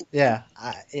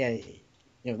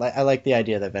 I like the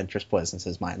idea that Ventress poisons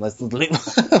his mind. Let's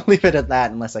leave it at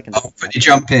that, unless I can. Oh, can you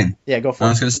jump in? Yeah, go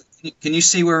for it. Can you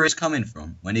see where he's coming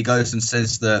from when he goes and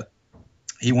says that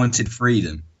he wanted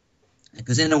freedom?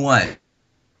 Because in a way,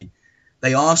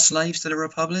 they are slaves to the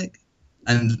Republic,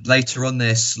 and later on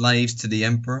they're slaves to the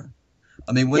Emperor.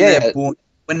 I mean, when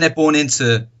they're born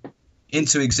into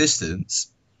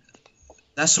existence,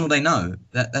 that's all they know.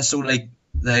 That's all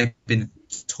they've been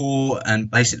taught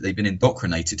and basically been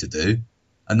indoctrinated to do,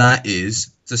 and that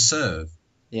is to serve.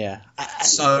 Yeah.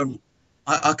 So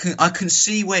I can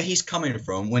see where he's coming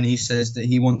from when he says that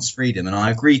he wants freedom, and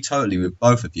I agree totally with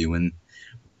both of you. And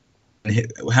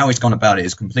how he's gone about it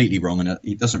is completely wrong, and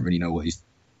he doesn't really know what he's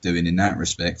doing in that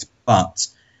respect. But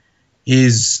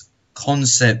his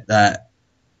concept that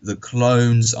the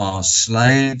clones are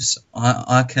slaves,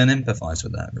 I can empathise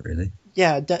with that, really.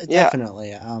 Yeah,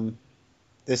 definitely.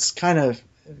 This kind of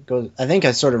goes. I think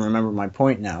I sort of remember my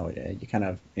point now. You kind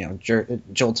of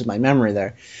jolted my memory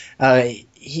there.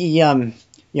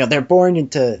 They're born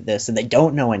into this and they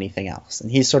don't know anything else, and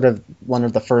he's sort of one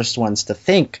of the first ones to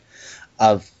think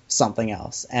of something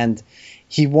else, and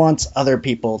he wants other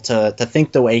people to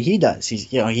think the way he does.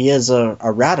 He is a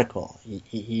radical.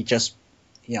 He just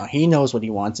he knows what he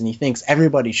wants, and he thinks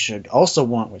everybody should also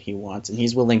want what he wants, and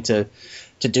he's willing to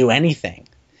do anything.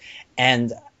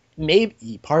 And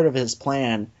maybe part of his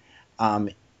plan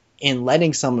in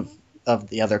letting some of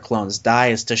the other clones die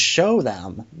is to show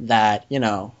them that,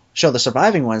 show the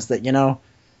surviving ones that,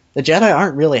 the Jedi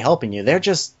aren't really helping you.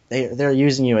 They're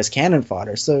using you as cannon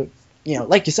fodder. So,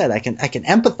 like you said, I can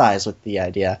empathize with the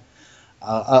idea,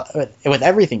 with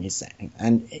everything he's saying.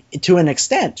 And to an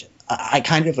extent, I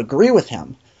kind of agree with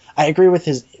him. I agree with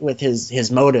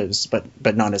his motives,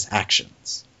 but not his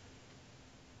actions.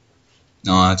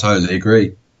 No, I totally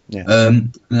agree. Yeah.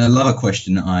 Another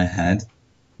question that I had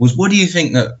was, what do you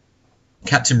think that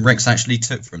Captain Rex actually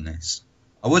took from this?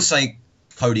 I would say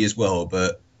Cody as well,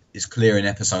 but it's clear in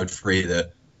episode 3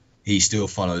 that he still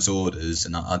follows orders,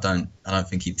 and I don't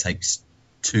think he takes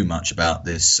too much about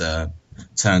this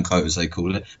turncoat, as they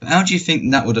call it. But how do you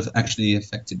think that would have actually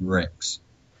affected Rex,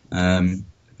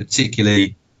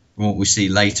 particularly from what we see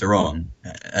later on?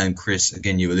 And Chris,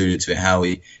 again, you alluded to it, how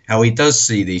he does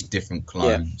see these different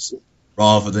clones,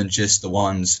 rather than just the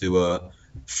ones who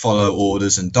follow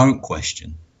orders and don't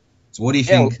question. So what do you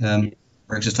think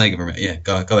Rex has taken from it? Yeah,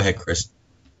 go ahead, Chris.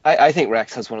 I think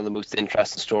Rex has one of the most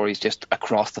interesting stories just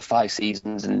across the 5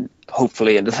 seasons, and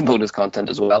hopefully into the bonus content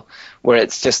as well, where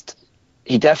it's just,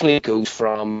 he definitely goes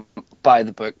from by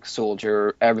the book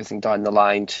soldier, everything down the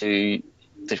line, to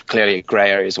there's clearly grey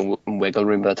areas and wiggle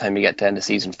room by the time you get to end of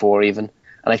season 4 even.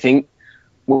 And I think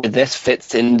where this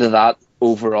fits into that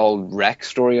overall Rex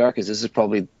story arc is this is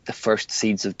probably the first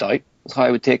seeds of doubt, is how I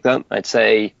would take that. I'd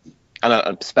say, and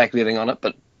I'm speculating on it,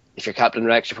 but if you're Captain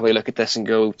Rex, you probably look at this and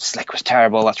go, Slick was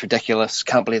terrible, that's ridiculous,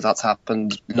 can't believe that's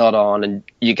happened, not on, and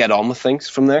you get on with things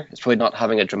from there. It's probably not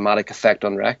having a dramatic effect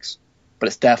on Rex, but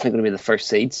it's definitely going to be the first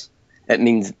seeds. It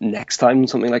means next time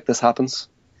something like this happens,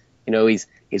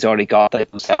 he's already got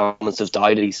those elements of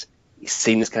doubt. He's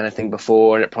seen this kind of thing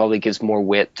before, and it probably gives more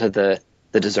weight to the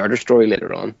deserter story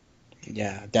later on.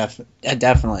 Yeah,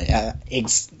 definitely.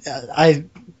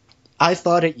 I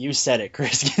thought it. You said it,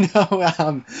 Chris. It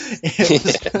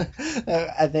was,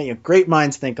 I think great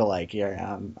minds think alike here.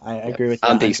 I agree with you.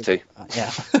 And these two.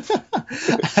 Yeah,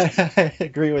 I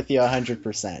agree with you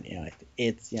 100%.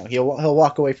 It's he'll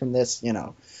walk away from this,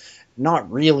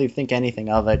 not really think anything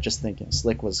of it, just thinking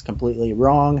Slick was completely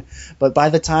wrong. But by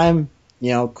the time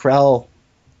Krell,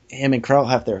 him and Krell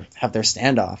have their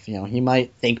standoff, he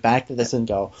might think back to this and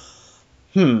go,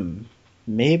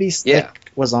 maybe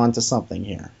Slick was onto something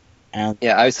here. And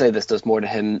yeah, I would say this does more to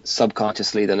him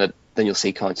subconsciously than you'll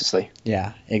see consciously.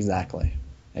 Yeah, exactly.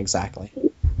 So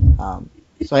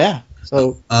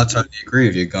I totally agree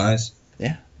with you guys.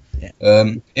 Yeah.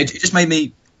 It just made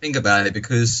me think about it,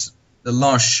 because the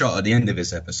last shot at the end of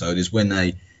this episode is when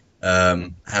they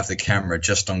have the camera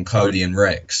just on Cody and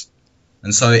Rex,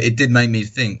 and so it did make me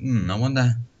think, I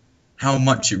wonder how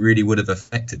much it really would have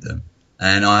affected them.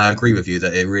 And I agree with you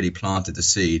that it really planted the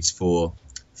seeds for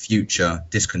future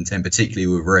discontent, particularly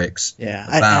with Rex. Yeah,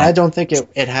 I don't think it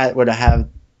would have had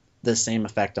the same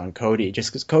effect on Cody, just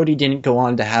because Cody didn't go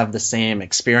on to have the same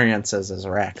experiences as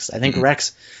Rex. I think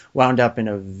Rex wound up in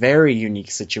a very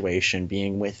unique situation,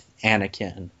 being with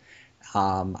Anakin,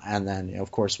 and then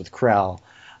of course with Krell,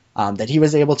 that he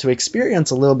was able to experience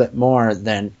a little bit more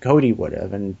than Cody would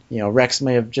have. And Rex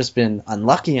may have just been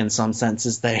unlucky in some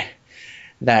senses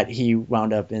that he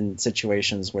wound up in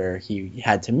situations where he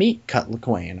had to meet Cut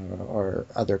LaQuaine or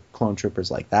other clone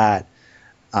troopers like that.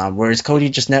 Whereas Cody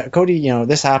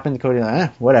this happened. Cody,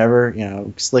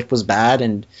 whatever. Slick was bad,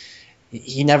 and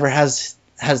he never has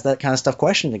that kind of stuff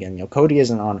questioned again. Cody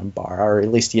isn't on Umbar, or at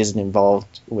least he isn't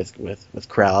involved with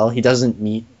Krell. He doesn't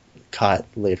meet Cut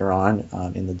later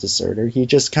on in the Deserter. He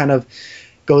just kind of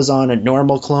goes on a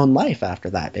normal clone life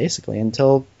after that, basically,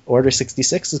 until Order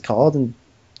 66 is called, and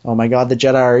oh my God, the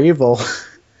Jedi are evil.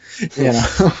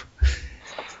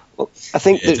 Well, I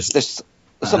think there's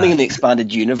something in the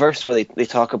expanded universe where they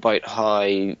talk about how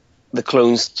the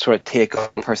clones sort of take on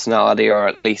personality, or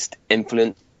at least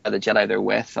influence the Jedi they're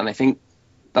with. And I think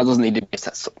that doesn't need to be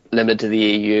limited to the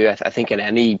EU. I think in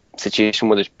any situation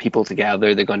where there's people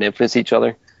together, they're going to influence each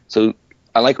other. So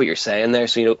I like what you're saying there.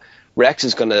 So, Rex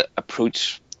is going to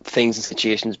approach things and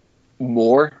situations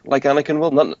more like Anakin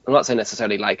will. I'm not saying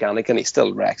necessarily like Anakin. He's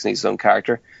still Rex and he's his own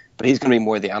character, but he's going to be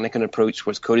more the Anakin approach,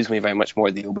 whereas Cody's going to be very much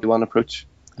more the Obi-Wan approach.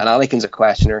 And Anakin's a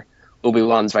questioner.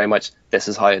 Obi-Wan's very much, this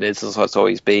is how it is, this is how it's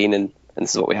always been, and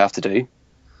this is what we have to do.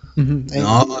 Mm-hmm.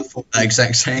 I thought that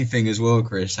exact same thing as well,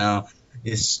 Chris. How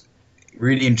it's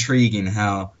really intriguing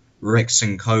how Rex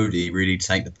and Cody really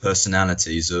take the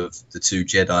personalities of the two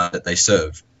Jedi that they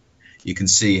serve. You can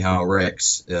see how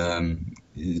Rex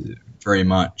very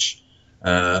much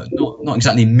not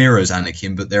exactly mirrors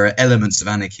Anakin, but there are elements of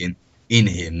Anakin in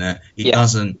him that he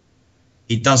doesn't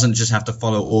just have to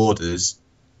follow orders,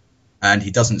 and he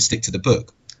doesn't stick to the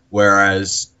book.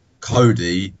 Whereas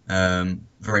Cody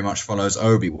very much follows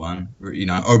Obi-Wan.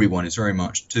 Obi-Wan is very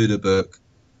much to the book,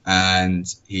 and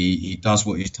he does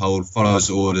what he's told,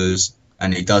 follows orders,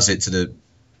 and he does it to the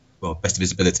best of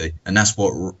his ability. And that's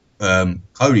what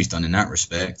Cody's done in that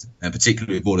respect, and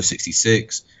particularly with Order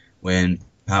 66, when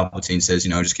Palpatine says,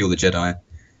 just kill the Jedi.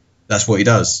 That's what he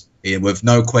does, with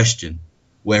no question.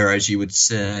 Whereas you would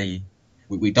say,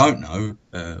 we don't know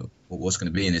what's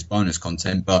going to be in this bonus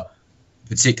content, but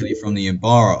particularly from the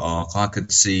Umbara arc, I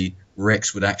could see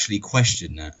Rex would actually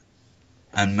question that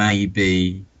and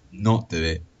maybe not do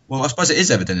it. Well, I suppose it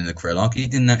is evident in the Krell arc. He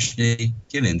didn't actually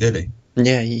kill him, did he?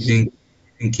 Yeah, he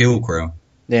didn't kill Krell.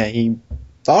 Yeah, he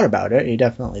thought about it. He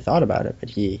definitely thought about it, but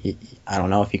he I don't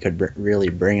know if he could really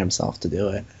bring himself to do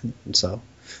it. And so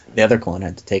the other clone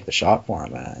had to take the shot for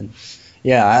him. And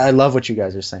yeah, I love what you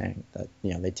guys are saying, that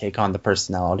they take on the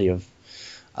personality of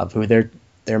who they're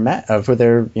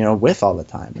with all the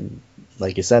time. And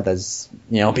like you said, that's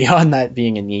beyond that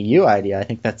being an EU idea. I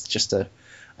think that's just a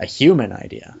human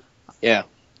idea. Yeah.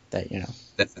 That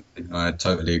Definitely, I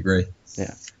totally agree.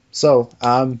 Yeah. So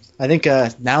I think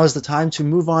now is the time to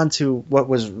move on to what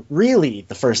was really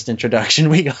the first introduction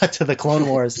we got to the Clone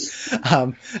Wars.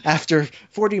 After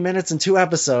 40 minutes and 2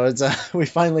 episodes, we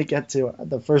finally get to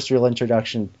the first real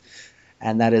introduction,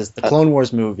 and that is the Clone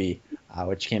Wars movie,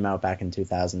 which came out back in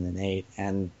 2008.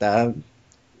 And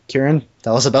Ciaran,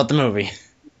 tell us about the movie.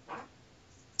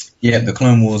 Yeah, the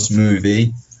Clone Wars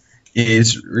movie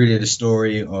is really the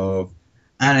story of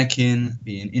Anakin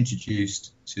being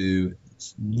introduced to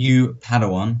this new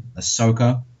Padawan,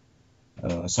 Ahsoka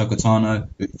Tano,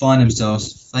 who find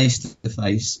themselves face to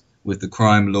face with the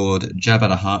crime lord Jabba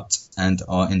the Hutt and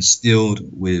are instilled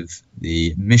with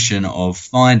the mission of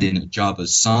finding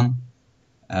Jabba's son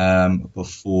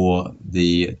before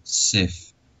the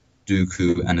Sith,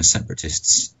 Dooku, and the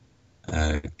Separatists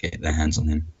get their hands on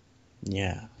him.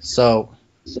 Yeah. So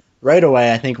right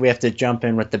away, I think we have to jump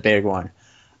in with the big one.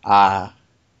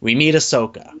 We meet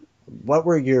Ahsoka. What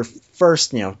were your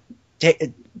first,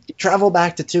 travel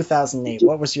back to 2008.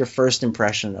 What was your first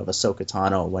impression of Ahsoka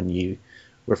Tano when you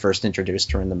were first introduced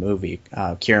to her in the movie?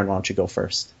 Ciaran, why don't you go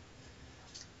first?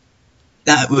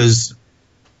 That was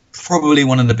probably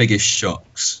one of the biggest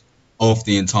shocks of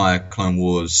the entire Clone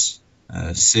Wars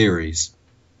series.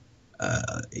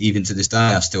 Even to this day,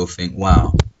 I still think,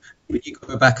 wow. When you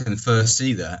go back and first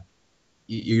see that,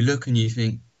 you look and you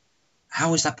think,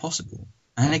 how is that possible?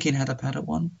 Anakin had a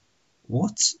Padawan?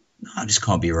 What? No, this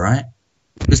can't be right.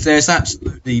 Because there's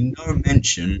absolutely no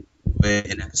mention of it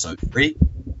in episode 3.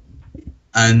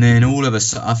 And then all of a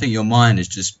sudden, I think your mind is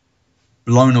just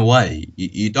blown away.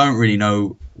 You don't really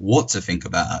know what to think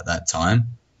about at that time.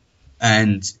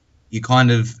 And you kind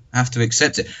of have to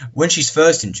accept it. When she's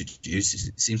first introduced,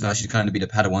 it seems like she's going to be the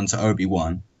Padawan to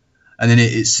Obi-Wan. And then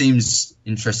it seems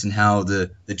interesting how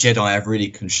the Jedi have really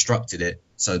constructed it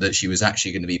so that she was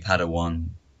actually going to be Padawan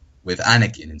with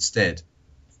Anakin instead.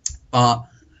 But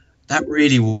that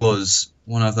really was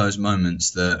one of those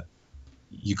moments that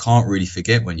you can't really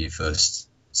forget when you first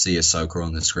see Ahsoka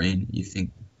on the screen. You think,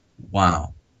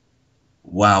 wow,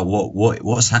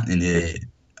 what's happening here?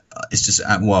 It's just,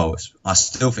 I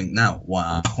still think now,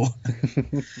 wow.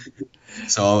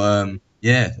 So,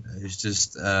 yeah, it's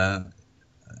just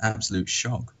absolute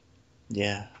shock.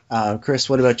 Yeah. Chris,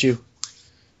 what about you?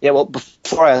 Yeah, well,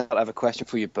 before I have a question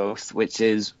for you both, which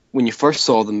is, when you first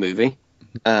saw the movie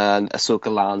and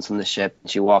Ahsoka lands on the ship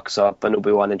and she walks up and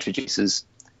Obi-Wan introduces,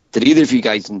 did either of you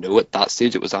guys know at that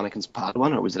stage it was Anakin's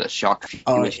Padawan, or was it a shock?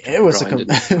 It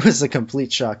was a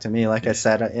complete shock to me. Like I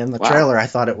said in the trailer, I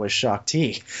thought it was Shock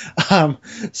T. I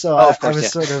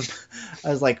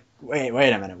was like, wait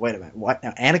a minute, what?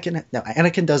 Now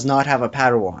Anakin does not have a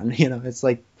Padawan. It's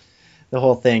like the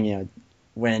whole thing.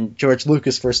 When George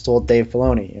Lucas first told Dave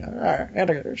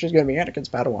Filoni, she's going to be Anakin's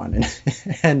Padawan,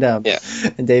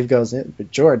 and Dave goes, but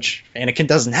George, Anakin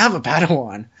doesn't have a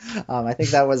Padawan. I think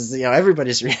that was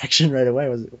everybody's reaction right away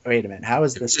was, wait a minute, how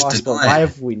is this possible? Why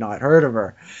have we not heard of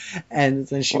her? And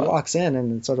then she walks in,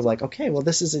 and it's sort of like, okay, well,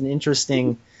 this is an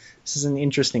interesting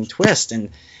twist, and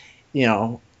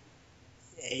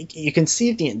you can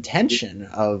see the intention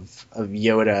of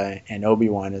Yoda and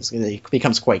Obi-Wan. It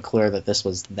becomes quite clear that this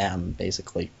was them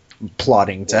basically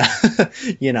plotting to,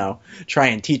 try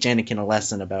and teach Anakin a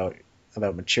lesson about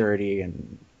maturity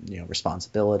and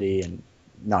responsibility and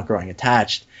not growing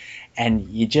attached. And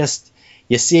you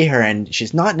see her, and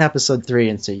she's not in episode 3,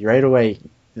 and so right away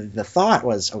the thought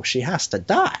was, oh, she has to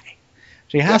die.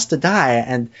 She has to die,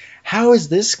 and how is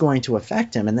this going to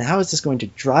affect him? And how is this going to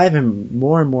drive him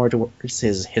more and more towards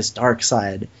his dark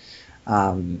side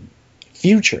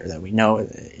future that we know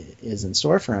is in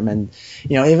store for him? And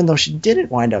even though she didn't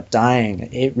wind up dying,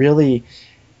 it really,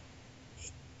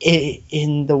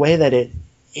 in the way that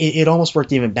it almost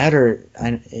worked even better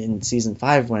in season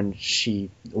 5 when she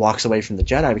walks away from the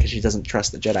Jedi because she doesn't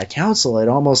trust the Jedi Council. It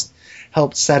almost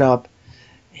helped set up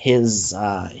his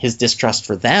distrust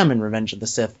for them in Revenge of the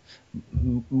Sith,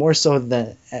 more so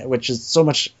than, which is so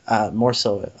much more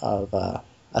so of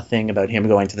a thing about him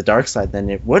going to the dark side than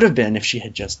it would have been if she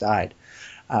had just died.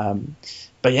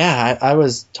 But yeah, I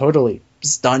was totally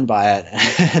stunned by it,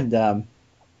 and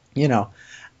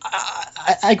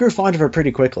I grew fond of her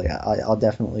pretty quickly. I'll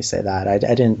definitely say that. I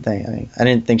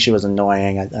didn't think she was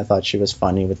annoying. I thought she was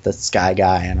funny with the Sky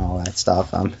Guy and all that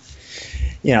stuff.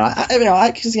 I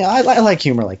like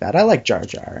humor like that. I like Jar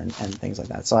Jar and things like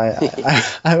that. So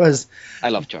I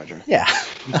love Jar Jar. Yeah.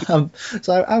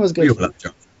 So I was good.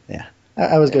 Yeah,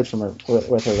 I was good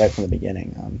with her right from the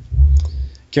beginning.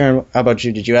 Ciaran, how about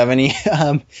you? Did you have any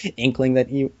inkling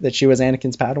that she was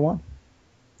Anakin's Padawan?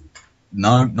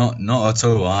 No, not at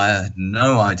all. I had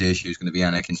no idea she was going to be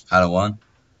Anakin's Padawan,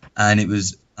 and it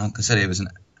was, like I said, it was an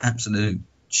absolute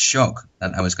shock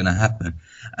that was going to happen.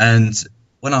 And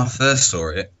when I first saw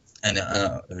it, and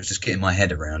I was just getting my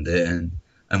head around it and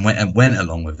went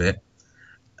along with it,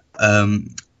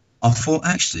 I thought,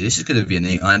 actually, this is going to be a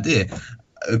neat idea.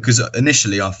 because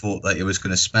initially I thought that it was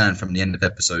going to span from the end of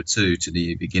episode 2 to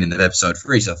the beginning of episode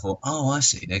 3. So I thought, oh, I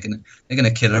see, they're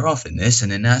gonna kill her off in this,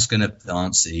 and then that's going to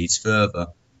plant seeds further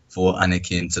for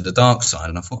Anakin to the dark side.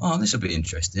 And I thought, oh, this will be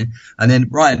interesting. And then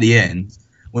right at the end,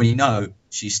 when you know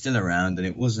she's still around, and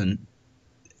it wasn't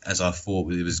as I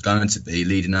thought it was going to be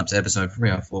leading up to episode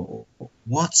 3, I thought,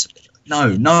 what?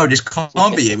 No, this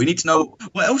can't be it. We need to know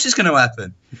what else is going to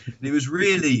happen. And it was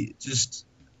really just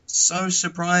so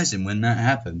surprising when that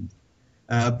happened.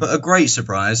 But a great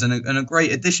surprise and a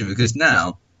great addition, because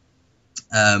now,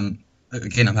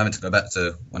 again, I'm having to go back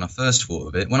to when I first thought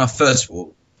of it. When I first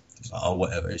thought, it was like, oh,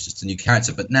 whatever, it's just a new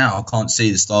character. But now I can't see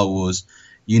the Star Wars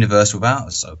universe without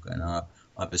Ahsoka. And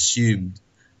I've assumed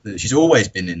that she's always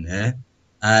been in there.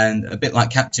 And a bit like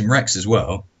Captain Rex as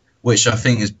well, which I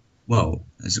think is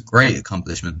a great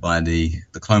accomplishment by the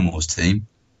Clone Wars team,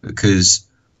 because,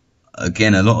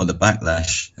 again, a lot of the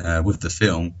backlash with the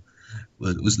film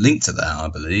was linked to that, I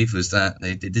believe, was that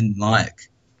they didn't like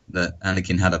that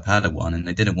Anakin had a Padawan and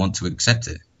they didn't want to accept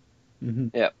it.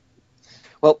 Mm-hmm. Yeah.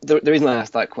 Well, the reason I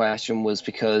asked that question was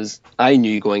because I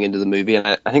knew going into the movie,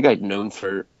 and I think I'd known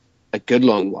for a good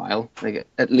long while, like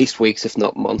at least weeks, if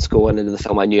not months, going into the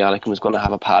film, I knew Anakin was going to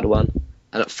have a Padawan.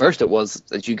 And at first it was,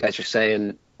 as you guys are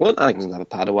saying, well, Anakin doesn't have a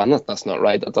Padawan, that's not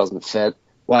right, that doesn't fit.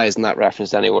 Why isn't that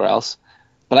referenced anywhere else?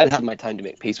 But I'd had my time to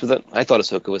make peace with it. I thought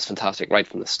Ahsoka was fantastic right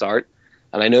from the start.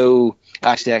 And I know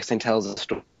Ashley Eckstein tells us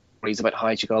stories about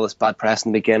how she got all this bad press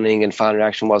in the beginning and fan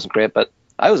reaction wasn't great, but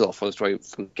I was all for the story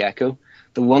from the get-go.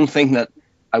 The one thing that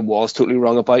I was totally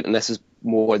wrong about, and this is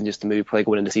more than just a movie play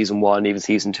going into season 1, even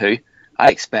season 2,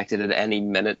 I expected at any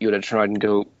minute you would have tried and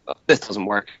go, oh, this doesn't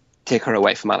work, take her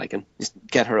away from Anakin, just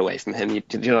get her away from him,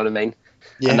 do you know what I mean?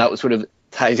 Yeah. And that would sort of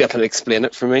tidy up and explain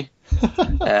it for me.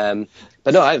 But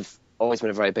no, I've always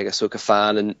been a very big Ahsoka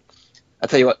fan, and I'll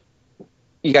tell you what,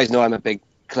 you guys know I'm a big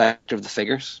collector of the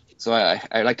figures, so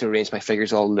I like to arrange my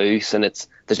figures all loose, and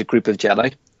there's a group of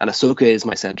Jedi, and Ahsoka is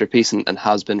my centerpiece and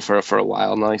has been for a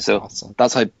while now, so awesome.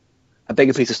 That's how big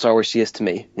a piece of Star Wars she is to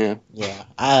me. Yeah.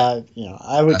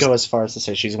 I would go as far as to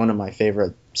say she's one of my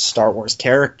favorite Star Wars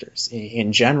characters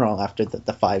in general after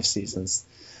the 5 seasons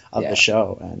of the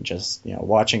show, and just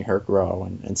watching her grow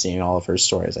and seeing all of her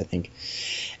stories, I think,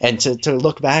 and to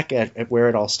look back at where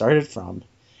it all started from,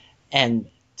 and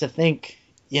to think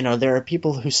there are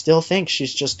people who still think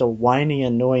she's just a whiny,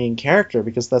 annoying character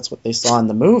because that's what they saw in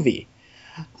the movie,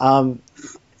 and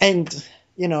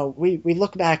we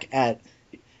look back at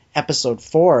episode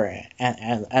 4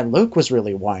 and Luke was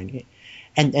really whiny,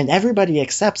 and everybody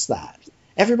accepts that.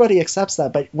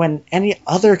 But when any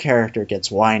other character gets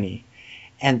whiny,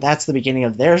 and that's the beginning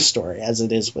of their story, as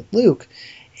it is with Luke,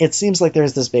 it seems like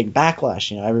there's this big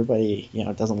backlash. Everybody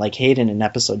doesn't like Hayden in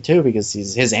episode 2 because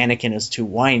his Anakin is too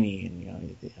whiny,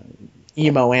 and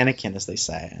emo Anakin, as they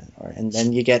say. And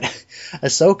then you get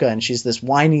Ahsoka, and she's this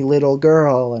whiny little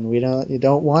girl, and you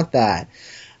don't want that.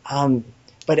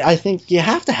 But I think you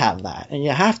have to have that, and you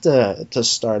have to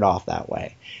start off that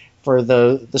way for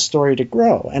the story to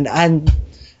grow. And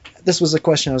this was a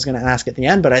question I was going to ask at the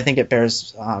end, but I think it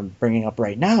bears bringing up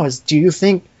right now, is do you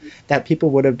think that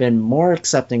people would have been more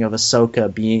accepting of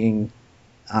Ahsoka being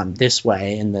this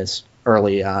way in this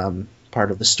early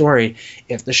part of the story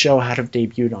if the show had have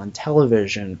debuted on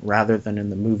television rather than in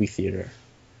the movie theater?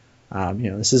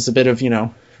 This is a bit of,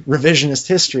 revisionist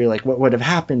history, like what would have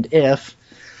happened if...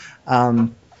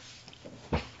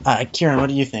 Ciaran, what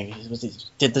do you think?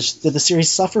 Did the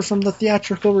series suffer from the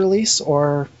theatrical release,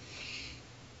 or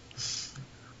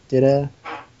did it?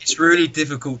 It's really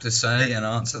difficult to say and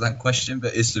answer that question,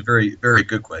 but it's a very, very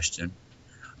good question.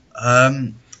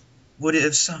 Would it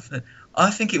have suffered? I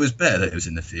think it was better that it was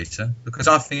in the theatre, because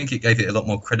I think it gave it a lot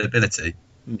more credibility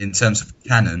in terms of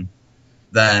canon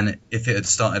than if it had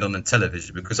started on the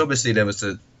television, because obviously there was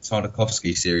the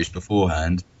Tartakovsky series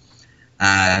beforehand,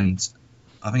 and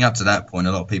I think up to that point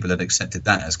a lot of people had accepted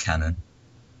that as canon.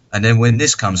 And then when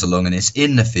this comes along and it's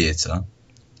in the theatre,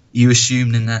 you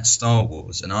assume then that's Star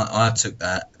Wars, and I took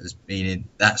that as meaning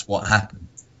that's what happened.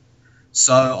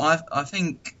 So I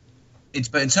think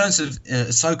but in terms of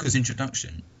Ahsoka's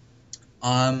introduction,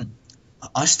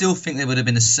 I still think there would have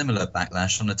been a similar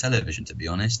backlash on the television, to be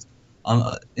honest.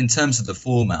 In terms of the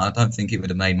format, I don't think it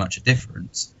would have made much a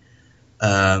difference.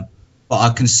 But I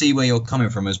can see where you're coming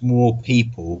from, as more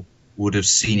people would have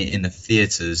seen it in the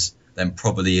theatres than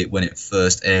probably when it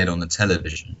first aired on the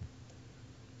television.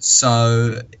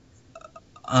 So,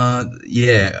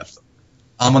 yeah,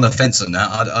 I'm on the fence on that.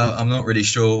 I'm not really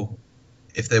sure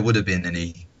if there would have been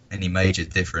any major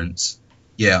difference.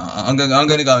 Yeah, I'm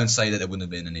going to go and say that there wouldn't have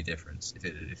been any difference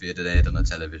if it had aired on the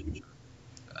television.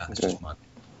 That's just my...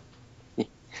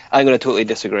 I'm going to totally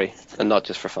disagree, and not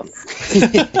just for fun.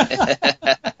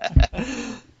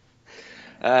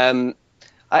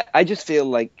 I just feel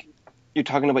like you're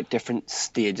talking about different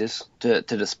stages to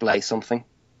display something.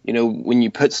 You know, when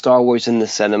you put Star Wars in the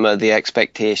cinema, the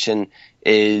expectation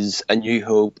is A New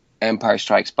Hope, Empire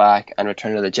Strikes Back, and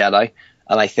Return of the Jedi.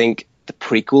 And I think the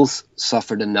prequels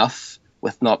suffered enough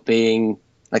with not being,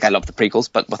 like, I love the prequels,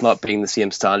 but with not being the same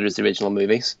standard as the original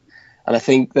movies. And I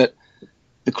think that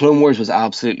the Clone Wars was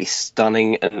absolutely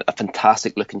stunning and a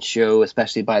fantastic looking show,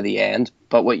 especially by the end.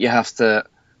 But what you have to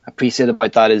appreciate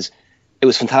about that is it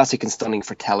was fantastic and stunning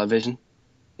for television.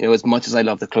 You know, as much as I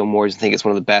love the Clone Wars and think it's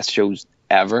one of the best shows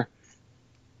ever,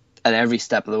 at every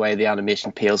step of the way, the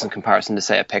animation pales in comparison to,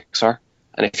 say, a Pixar.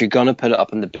 And if you're going to put it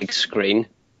up on the big screen,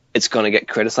 it's going to get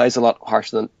criticized a lot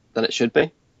harsher than it should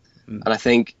be. And I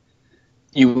think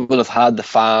you will have had the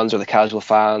fans or the casual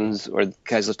fans or the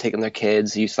guys that have taken their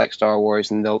kids, who used to like Star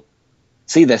Wars, and they'll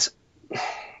see this.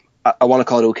 I want to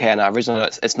call it okay and average. And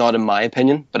it's not in my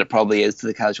opinion, but it probably is to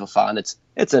the casual fan.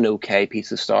 It's an okay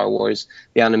piece of Star Wars.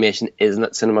 The animation isn't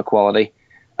at cinema quality,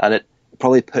 and it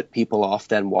probably put people off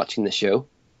then watching the show.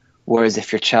 Whereas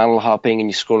if you're channel hopping and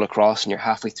you scroll across and you're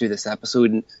halfway through this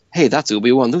episode and, hey, that's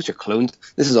Obi-Wan, those are clones,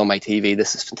 this is on my TV,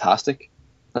 this is fantastic,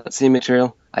 that same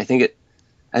material, I think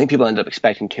people end up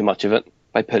expecting too much of it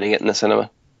by putting it in the cinema.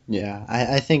 Yeah,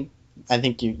 I think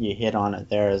you hit on it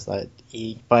there, is that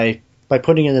by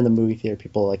putting it in the movie theater,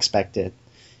 people expect it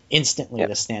instantly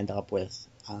to stand up with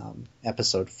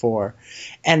episode 4.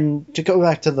 And to go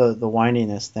back to the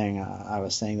whininess thing I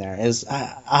was saying there, is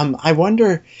I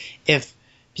wonder if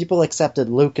people accepted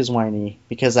Luke as whiny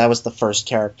because that was the first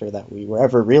character that we were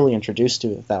ever really introduced to,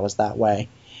 if that was that way.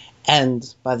 And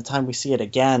by the time we see it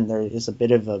again, there is a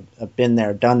bit of a been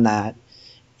there, done that,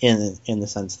 in the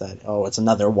sense that, oh, it's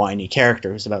another whiny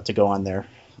character who's about to go on their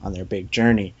big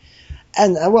journey.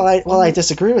 And I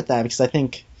disagree with that, because I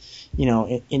think, you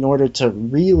know, in order to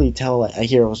really tell a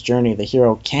hero's journey, the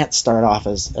hero can't start off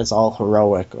as all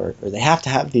heroic, or they have to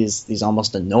have these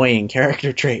almost annoying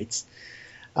character traits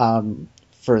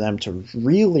for them to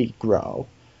really grow.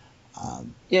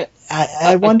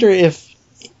 I wonder if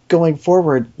going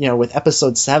forward, you know, with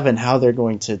episode 7, how they're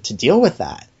going to deal with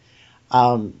that.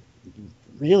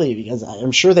 Really, because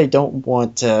I'm sure they don't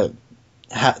want to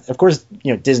have, of course,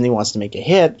 you know, Disney wants to make a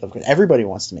hit. Of course, everybody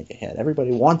wants to make a hit.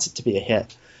 Everybody wants it to be a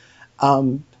hit.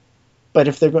 But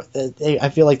if I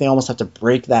feel like they almost have to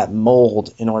break that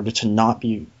mold in order to not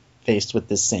be faced with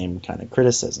this same kind of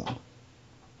criticism.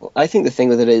 Well, I think the thing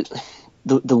with it is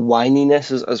the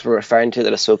whininess, as we're referring to,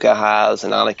 that Ahsoka has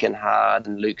and Anakin had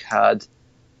and Luke had.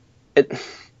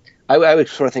 I would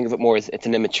sort of think of it more as it's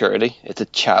an immaturity. It's a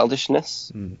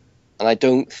childishness. And I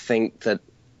don't think that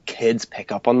kids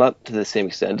pick up on that to the same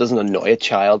extent. It doesn't annoy a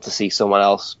child to see someone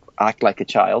else act like a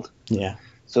child. Yeah.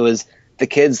 So as the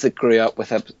kids that grew up with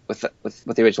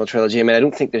the original trilogy, I mean, I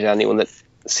don't think there's anyone that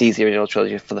sees the original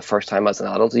trilogy for the first time as an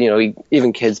adult. You know,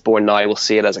 even kids born now will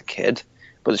see it as a kid.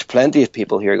 But there's plenty of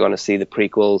people who are going to see the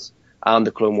prequels and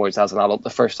the Clone Wars as an adult the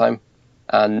first time.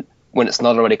 And when it's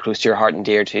not already close to your heart and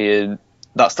dear to you,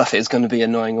 that stuff is going to be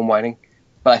annoying and whining.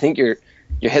 But I think you're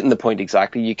hitting the point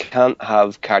exactly. You can't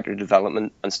have character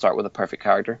development and start with a perfect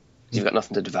character, because you've got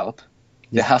nothing to develop.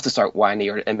 You have to start whiny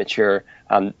or immature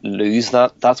and lose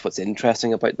that. That's what's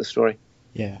interesting about the story.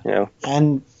 Yeah. You know?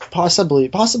 And possibly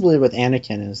with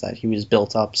Anakin is that he was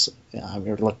built up.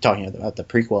 We were talking about the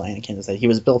prequel Anakin, is that he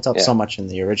was built up so much in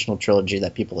the original trilogy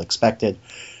that people expected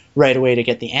right away to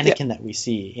get the Anakin that we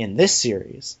see in this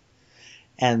series.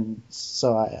 And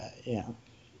so,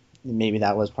 maybe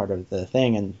that was part of the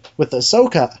thing. And with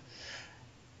Ahsoka,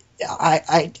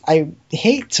 I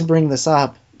hate to bring this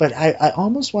up, but I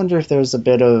almost wonder if there's a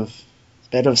bit of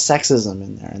sexism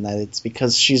in there, and that it's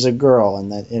because she's a girl,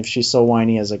 and that if she's so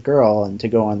whiny as a girl and to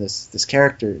go on this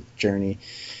character journey,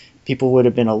 people would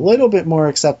have been a little bit more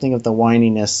accepting of the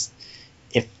whininess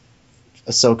if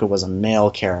Ahsoka was a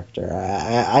male character.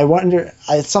 I wonder.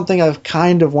 It's something I've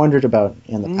kind of wondered about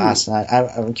in the past, and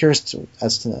I'm curious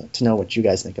to know what you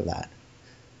guys think of that.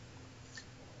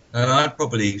 I'd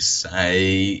probably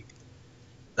say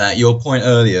that your point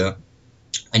earlier,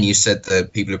 and you said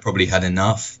that people have probably had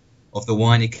enough of the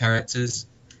whiny characters,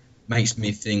 makes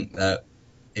me think that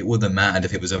it wouldn't have mattered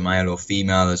if it was a male or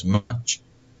female as much.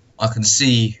 I can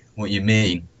see what you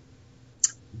mean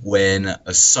when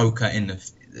Ahsoka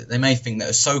they may think that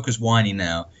Ahsoka's whiny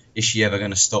now. Is she ever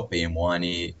going to stop being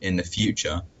whiny in the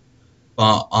future?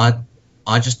 But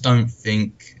I just don't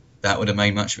think that would have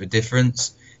made much of a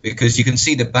difference, because you can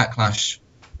see the backlash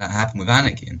that happened with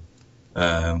Anakin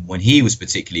when he was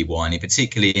particularly whiny,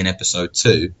 particularly in episode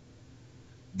 2.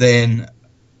 Then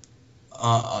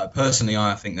personally,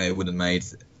 I think that it would have made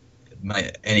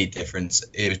any difference.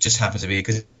 It would just happened to be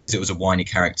because it was a whiny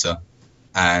character,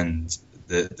 and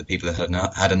the people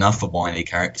had enough of whiny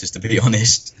characters, to be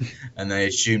honest, and they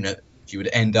assumed that she would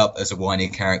end up as a whiny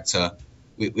character,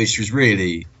 which was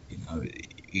really,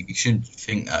 you shouldn't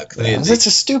think that clearly. Yeah, it's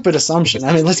a stupid assumption.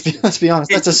 I mean, let's be honest.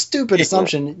 That's a stupid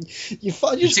assumption. You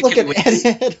just look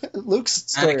at Luke's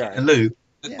story arc. And Luke,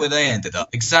 look where they ended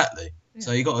up. Exactly. Yeah.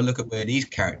 So you got to look at where these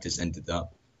characters ended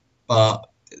up. But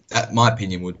my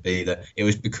opinion would be that it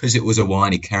was because it was a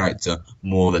whiny character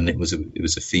more than it was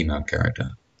a female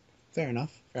character. Fair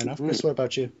enough. Chris, what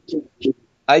about you?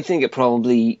 I think it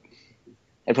probably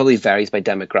varies by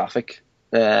demographic.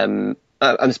 I'm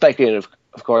speculating,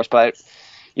 of course, but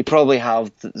you probably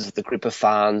have the group of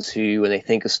fans who, when they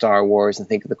think of Star Wars and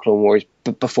think of the Clone Wars,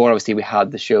 but before obviously we had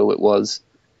the show, it was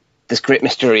this great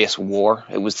mysterious war.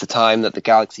 It was the time that the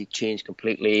galaxy changed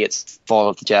completely. It's the fall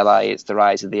of the Jedi. It's the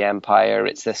rise of the Empire.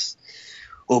 It's this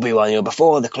Obi-Wan,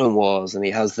 before the Clone Wars, and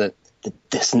he has the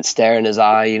distant stare in his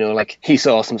eye, like he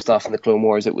saw some stuff in the Clone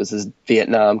Wars. It was his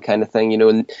Vietnam kind of thing,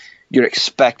 and you're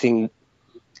expecting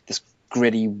this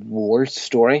gritty war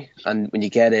story, and when you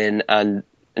get in and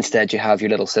instead you have your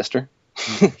little sister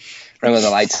around with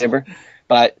a lightsaber.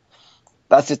 But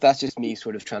that's just me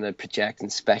sort of trying to project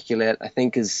and speculate. I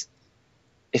think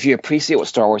if you appreciate what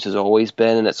Star Wars has always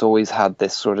been, and it's always had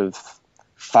this sort of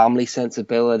family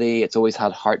sensibility, it's always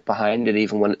had heart behind it,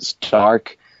 even when it's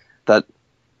dark, that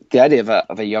the idea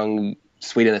of a young,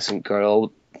 sweet, innocent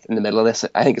girl in the middle of this,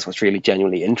 I think is what's really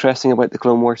genuinely interesting about the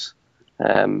Clone Wars,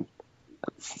 for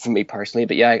me personally.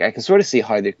 But yeah, I can sort of see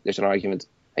how there's an argument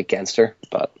against her.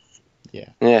 But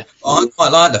yeah. Well, I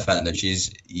quite like the fact that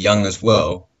she's young as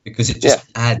well, because it just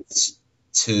adds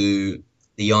to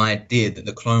the idea that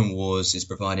the Clone Wars is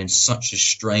providing such a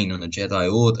strain on the Jedi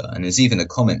Order. And there's even a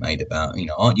comment made about,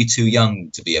 aren't you too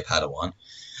young to be a Padawan?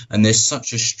 And there's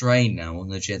such a strain now on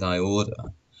the Jedi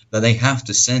Order that they have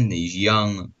to send these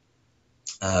young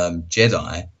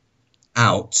Jedi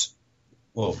out,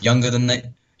 younger than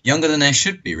they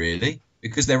should be, really,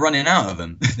 because they're running out of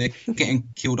them. They're getting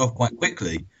killed off quite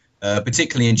quickly,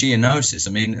 particularly in Geonosis.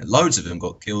 I mean, loads of them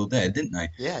got killed there, didn't they?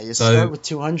 Yeah, you start with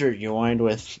 200, you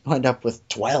wind up with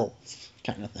 12,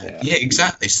 kind of thing. Yeah,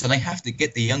 exactly. So they have to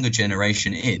get the younger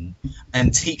generation in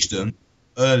and teach them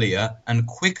earlier and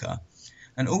quicker.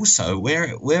 And also,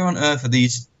 where on earth are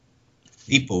these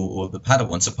people, or the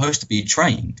Padawans, supposed to be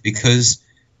trained? Because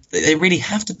they really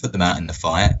have to put them out in the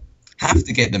fight, have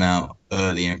to get them out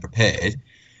early and prepared,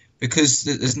 because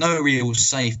there's no real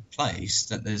safe place.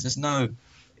 That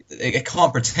they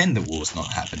can't pretend the war's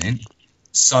not happening.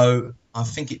 So I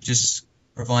think it just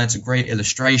provides a great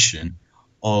illustration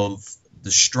of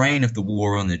the strain of the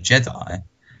war on the Jedi,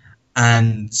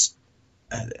 and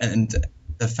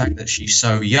the fact that she's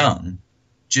so young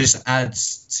just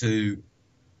adds to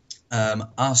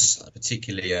us,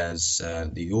 particularly as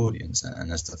the audience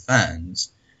and as the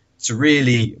fans, to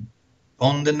really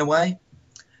bond in a way.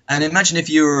 And imagine if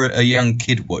you were a young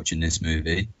kid watching this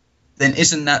movie, then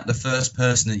isn't that the first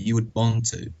person that you would bond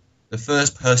to? The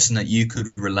first person that you could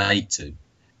relate to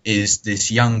is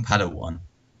this young Padawan,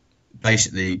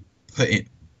 basically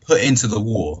put into the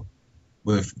war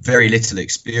with very little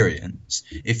experience.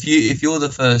 If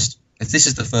this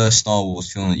is the first Star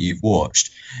Wars film that you've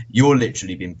watched, you're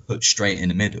literally being put straight in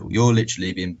the middle. You're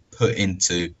literally being put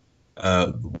into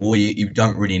war. You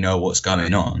don't really know what's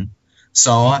going on.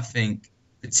 So I think,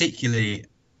 particularly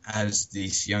as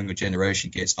this younger generation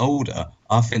gets older,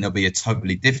 I think there'll be a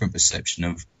totally different perception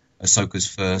of Ahsoka's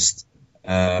first,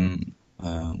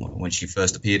 when she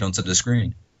first appeared onto the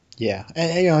screen. Yeah,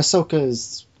 and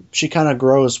Ahsoka she kind of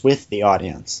grows with the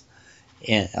audience,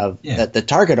 the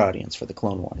target audience for the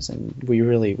Clone Wars, and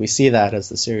we see that as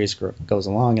the series goes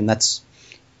along, and that's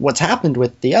what's happened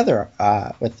with the other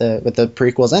with the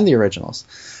prequels and the originals.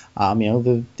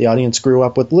 The audience grew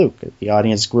up with Luke. The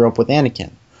audience grew up with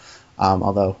Anakin.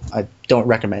 Although I don't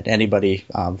recommend anybody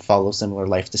follow similar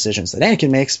life decisions that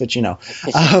Anakin makes, but she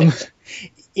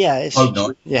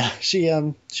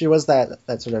was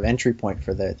that sort of entry point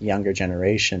for the younger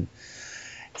generation.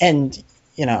 And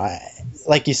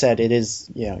like you said, it is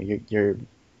you're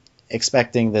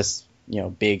expecting this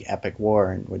big epic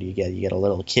war, and what do you get? You get a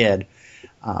little kid,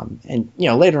 and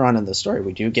later on in the story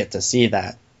we do get to see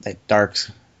that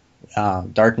darkness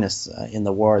in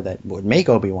the war that would make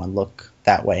Obi-Wan look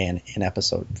that way in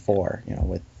episode 4,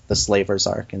 with the Slavers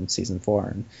arc in season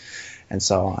 4 and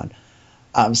so on.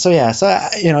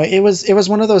 It was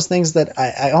one of those things that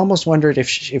I almost wondered if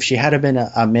she had been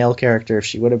a male character, if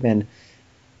she would have been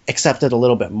accepted a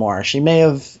little bit more.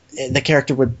 The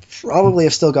character would probably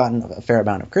have still gotten a fair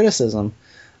amount of criticism,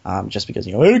 just because,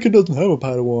 Anakin doesn't have a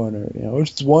Padawan, or,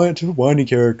 it's just a whiny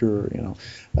character,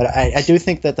 But I do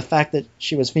think that the fact that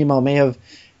she was female may have,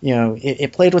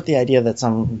 it played with the idea that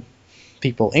some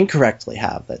people incorrectly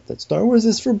have, that Star Wars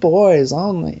is for boys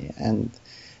only, and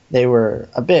they were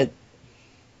a bit,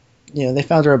 they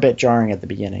found her a bit jarring at the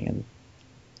beginning, and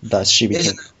thus she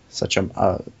became such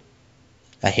a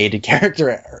hated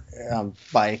character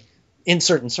in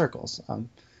certain circles.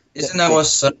 Isn't that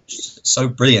what's so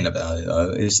brilliant about it,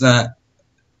 though? Is that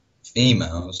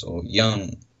females or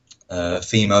young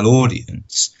female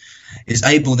audience is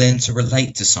able then to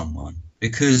relate to someone,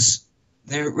 because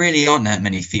there really aren't that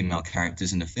many female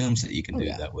characters in the films that you can do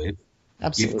that with.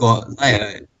 Absolutely. You've got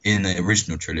Leia in the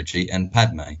original trilogy and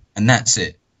Padme, and that's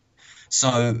it.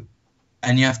 So,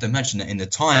 and you have to imagine that in the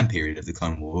time period of the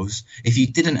Clone Wars, if you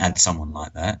didn't add someone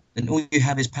like that, then all you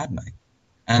have is Padme.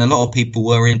 And a lot of people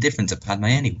were indifferent to Padme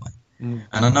anyway. And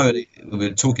I know that we were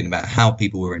talking about how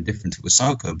people were indifferent to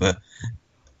Ahsoka, but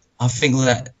I think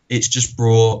that it's just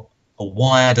brought a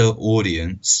wider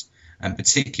audience, and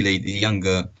particularly the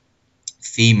younger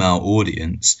female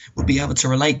audience would be able to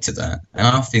relate to that. And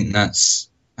I think that's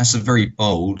a very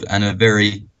bold and a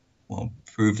very,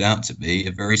 proved out to be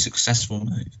a very successful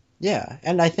move. Yeah,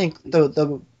 and I think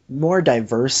the more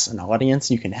diverse an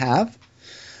audience you can have,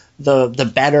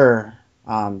 the better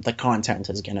the content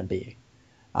is going to be.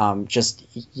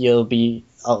 You'll be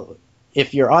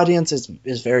if your audience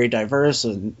is very diverse,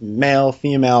 male,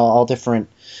 female, all different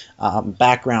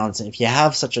backgrounds, and if you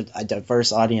have such a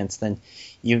diverse audience, then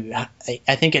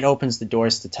I think it opens the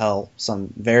doors to tell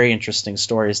some very interesting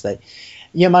stories that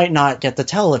you might not get to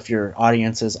tell if your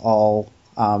audience is all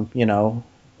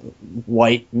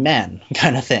white men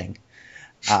kind of thing,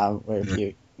 where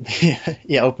if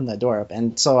you open that door up.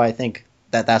 And so I think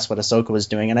that's what Ahsoka was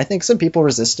doing, and I think some people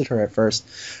resisted her at first,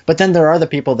 but then there are the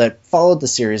people that followed the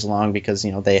series along because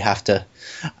they have to,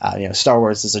 Star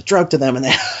Wars is a drug to them, and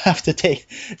they have to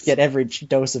get every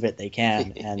dose of it they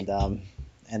can,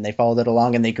 and they followed it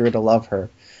along, and they grew to love her,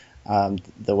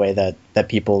 the way that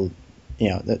people,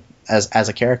 as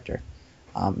a character,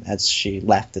 as she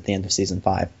left at the end of season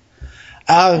 5.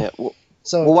 While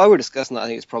we're discussing that, I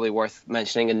think it's probably worth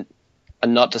mentioning,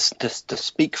 and not to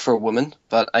speak for women,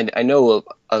 but I know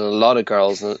a lot of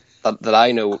girls that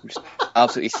I know are just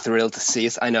absolutely thrilled to see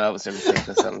us. I know I was never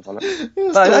taking something from it,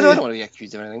 but I don't want to be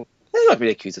accused of anything. I don't want to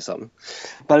be accused of something.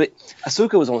 But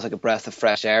Ahsoka was almost like a breath of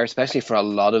fresh air, especially for a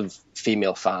lot of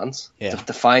female fans. Yeah.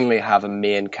 To finally have a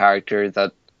main character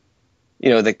that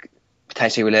they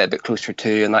potentially relate a bit closer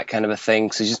to, and that kind of a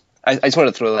thing. So I just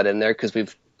wanted to throw that in there, because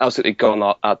we've absolutely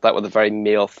gone at that with a very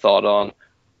male thought on.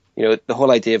 The whole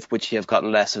idea of would she have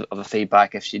gotten less of a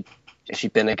feedback if she'd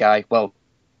been a guy? Well,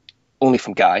 only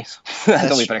from guys. I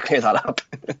thought we better clear that up.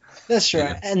 That's true.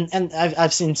 Yeah. And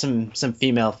I've seen some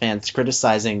female fans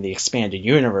criticizing the expanded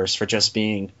universe for just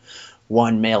being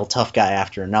one male tough guy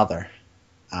after another.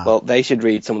 Well, they should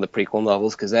read some of the prequel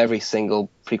novels, because every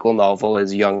single prequel novel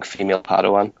is young female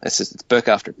Padawan. It's book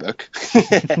after book.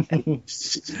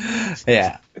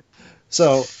 Yeah.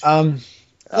 So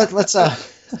let's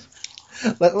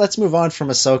move on from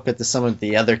Ahsoka to some of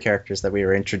the other characters that we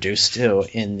were introduced to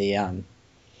in the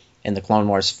Clone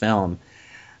Wars film,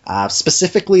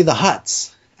 specifically the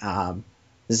Hutts,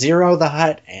 Zero the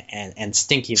Hutt and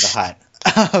Stinky the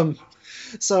Hutt.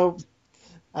 So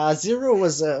Zero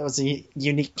was a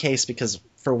unique case because,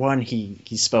 for one, he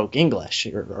spoke English,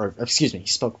 or excuse me, he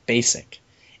spoke Basic,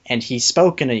 and he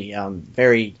spoke in a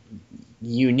very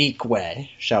unique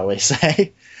way, shall we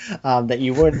say,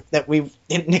 that we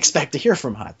didn't expect to hear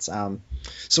from Hutts.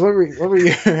 So what were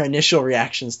your initial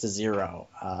reactions to Zero?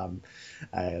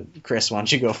 Chris, why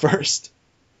don't you go first?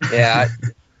 Yeah,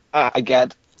 I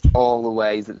get all the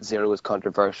ways that Zero is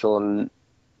controversial, and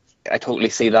I totally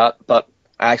see that, but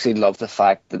I actually love the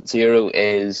fact that Zero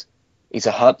he's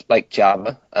a Hutt like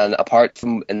Jabba, and apart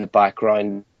from in the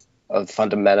background of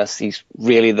Phantom Menace, he's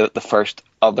really the first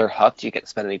other Hutt you get to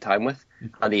spend any time with,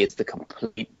 and he is the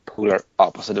complete polar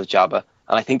opposite of Jabba,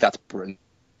 and I think that's brilliant.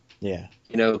 Yeah.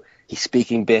 He's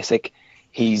speaking Basic,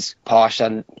 he's posh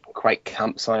and quite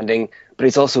camp sounding, but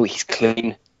he's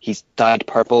clean, he's dyed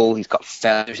purple, he's got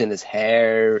feathers in his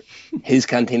hair, his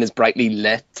canteen is brightly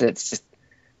lit. It's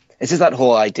just that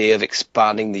whole idea of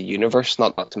expanding the universe,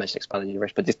 not to mention expanding the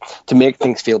universe, but just to make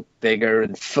things feel bigger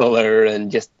and fuller,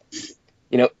 and just,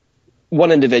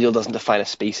 one individual doesn't define a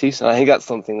species, and I think that's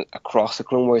something across the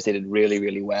Clone Wars they did really,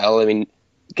 really well. I mean,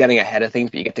 getting ahead of things,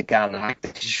 but you get to Ganak,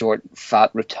 the short,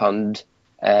 fat, rotund,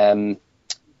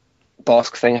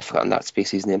 Bosk thing. I've forgotten that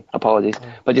species name. Apologies.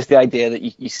 But just the idea that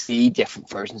you see different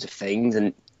versions of things,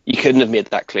 and you couldn't have made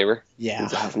that clearer. Yeah.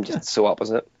 To have him just so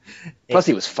opposite. Plus,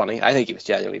 he was funny. I think he was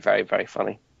genuinely very, very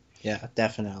funny. Yeah,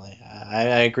 definitely.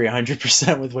 I agree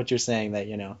 100% with what you're saying, that,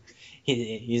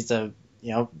 he's a,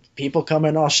 people come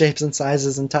in all shapes and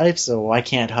sizes and types, so why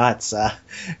can't Hutts?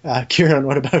 Ciaran,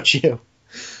 what about you?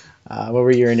 What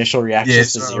were your initial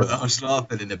reactions to Zero? I was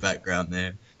laughing in the background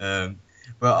there. But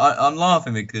I'm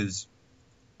laughing because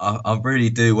I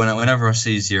really do. Whenever I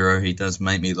see Zero, he does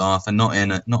make me laugh, and not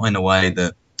in a way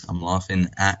that I'm laughing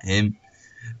at him,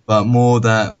 but more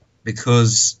that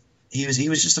because he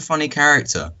was just a funny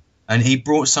character, and he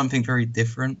brought something very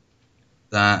different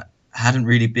that hadn't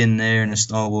really been there in the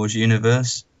Star Wars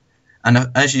universe.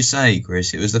 And as you say,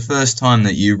 Chris, it was the first time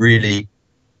that you really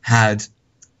had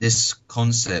this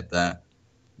concept that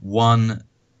one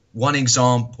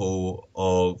example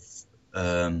of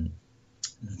I'm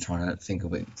trying to think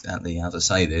of exactly how to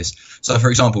say this. So, for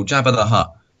example, Jabba the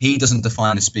Hutt, he doesn't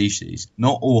define a species.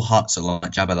 Not all Hutts are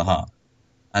like Jabba the Hutt,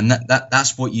 and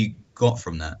that's what you got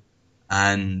from that.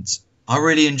 And I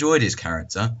really enjoyed his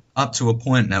character up to a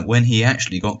point that when he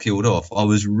actually got killed off, I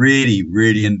was really,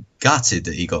 really gutted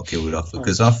that he got killed off,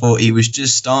 because I thought he was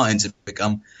just starting to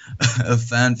become a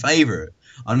fan favourite.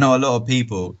 I know a lot of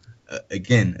people,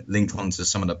 again, linked onto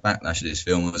some of the backlash of this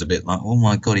film, was a bit like, oh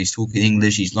my God, he's talking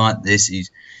English, he's like this, he's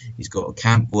got a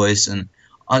camp voice, and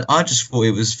I just thought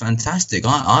it was fantastic.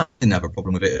 I didn't have a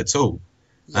problem with it at all.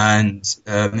 Yeah. And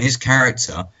his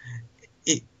character,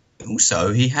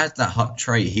 also, he had that Hutt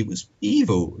trait. He was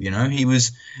evil, He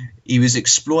was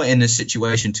exploiting the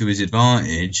situation to his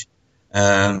advantage,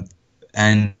 and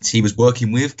he was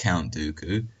working with Count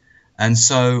Dooku. And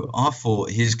so I thought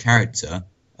his character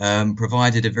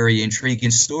provided a very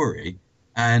intriguing story,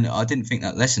 and I didn't think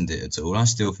that lessened it at all. I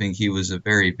still think he was a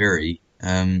very, very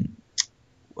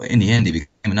in the end, he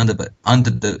became an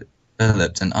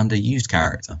underdeveloped and underused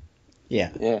character. Yeah,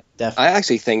 definitely. I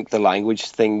actually think the language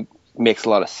thing makes a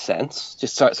lot of sense.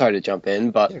 Just sorry to jump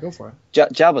in, but go for it.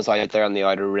 Jabba's out there on the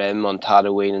Outer Rim on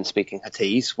Tatooine and speaking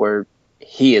Huttese, where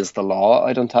he is the law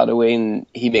out on Tatooine.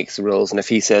 He makes the rules, and if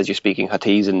he says you're speaking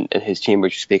Huttese in his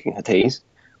chambers, you're speaking Huttese.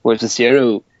 Whereas with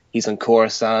Zero, he's on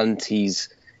Coruscant, he's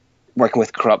working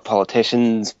with corrupt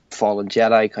politicians, fallen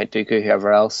Jedi, Count Dooku,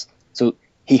 whoever else. So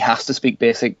he has to speak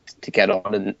basic to get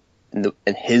on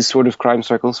in his sort of crime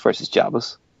circles versus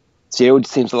Jabba's. Zero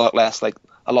seems a lot less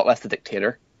the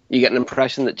dictator. You get an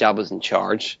impression that Jabba's in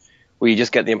charge, where you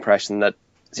just get the impression that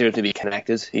Zero's to be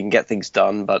connected. He can get things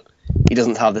done, but he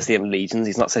doesn't have the same legions.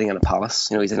 He's not sitting in a palace.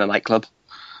 He's in a nightclub.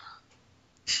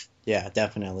 Yeah,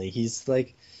 definitely. He's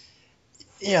like,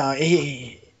 I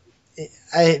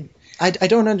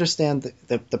don't understand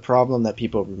the problem that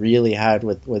people really had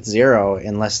with Zero,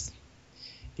 unless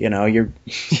I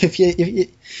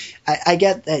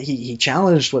get that he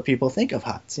challenged what people think of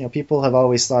Hutts. People have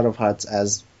always thought of Hutts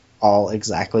as all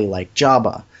exactly like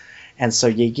Jabba, and so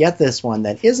you get this one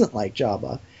that isn't like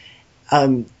Jabba.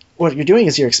 What you're doing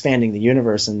is you're expanding the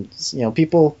universe, and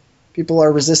people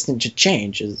are resistant to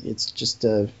change. It's just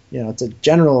it's a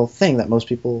general thing that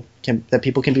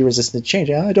people can be resistant to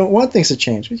change. I don't want things to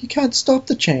change, but you can't stop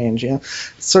the change.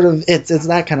 It's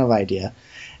that kind of idea,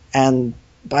 and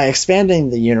by expanding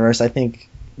the universe, I think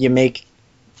you make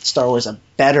Star Wars a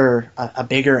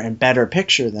bigger and better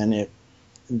picture than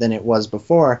it was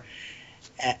before.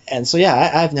 And so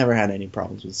I've never had any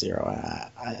problems with Zero.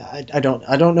 I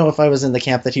don't know if I was in the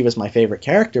camp that he was my favorite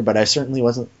character, but I certainly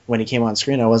wasn't when he came on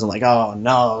screen. I wasn't like, oh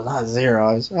no, not Zero.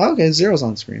 I was okay. Zero's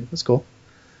on screen. That's cool.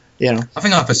 I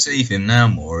think I perceive him now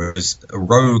more as a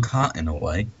rogue Hutt in a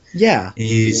way. Yeah,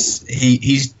 he's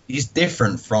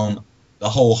different from the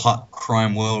whole Hutt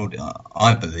crime world.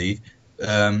 I believe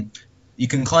you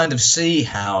can kind of see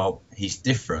how he's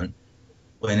different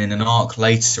when in an arc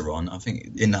later on, I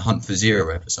think in the Hunt for Zero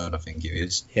episode, I think it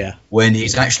is, when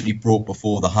he's actually brought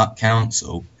before the Hutt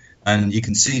Council, and you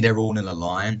can see they're all in a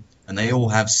line, and they all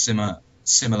have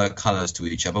similar colours to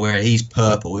each other, where he's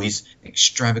purple, he's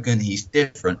extravagant, he's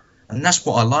different, and that's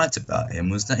what I liked about him,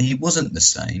 was that he wasn't the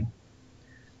same,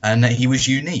 and that he was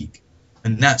unique,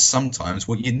 and that's sometimes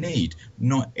what you need.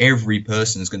 Not every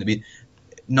person is going to be...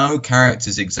 No character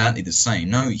is exactly the same.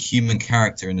 No human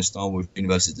character in the Star Wars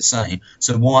universe is the same.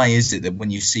 So why is it that when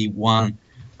you see one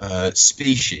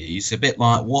species, a bit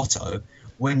like Watto,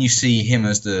 when you see him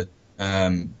as the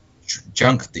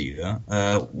junk dealer,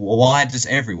 why does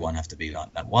everyone have to be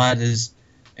like that? Why does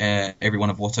every one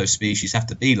of Watto's species have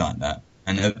to be like that?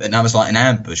 And that was like an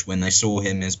ambush when they saw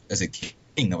him as a king.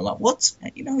 They were like, what?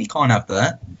 He can't have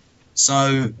that.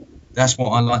 So that's what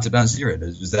I liked about Zero,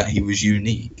 was that he was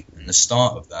unique. And the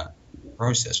start of that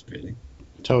process, really.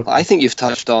 Totally. I think you've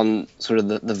touched on sort of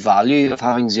the value of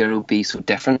having Zero be so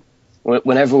different.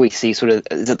 Whenever we see sort of,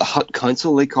 is it the Hutt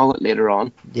Council they call it later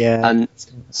on? Yeah. And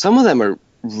some of them are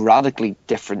radically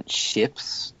different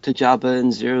shapes to Jabba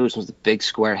and Zero. Some with the big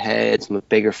square heads, some with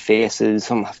bigger faces,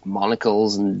 some have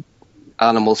monocles and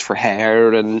animals for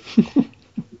hair, and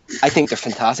I think they're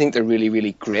fantastic. They're really,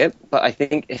 really great. But I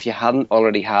think if you hadn't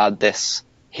already had this,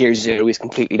 here's Zero, he's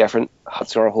completely different,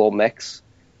 Hutts are a whole mix,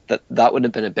 that would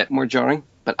have been a bit more jarring.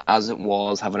 But as it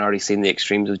was, having already seen the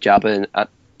extremes of Jabba and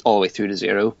all the way through to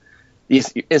Zero, you're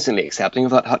instantly accepting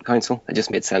of that Hutt Council. It just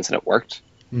made sense and it worked.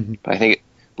 Mm-hmm. But I think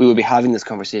we would be having this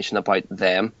conversation about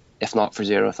them, if not for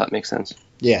Zero, if that makes sense.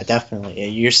 Yeah, definitely.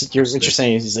 What you're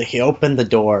saying is he opened the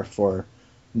door for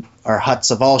our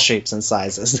Hutts of all shapes and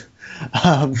sizes.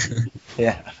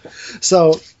 Yeah.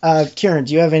 So, Ciaran,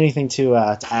 do you have anything to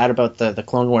add about the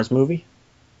Clone Wars movie?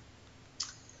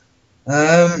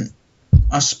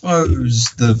 I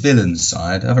suppose the villain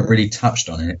side, I haven't really touched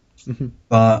on it,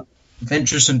 but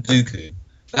Ventress and Dooku,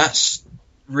 that's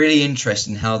really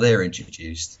interesting how they're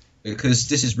introduced, because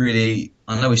this is really,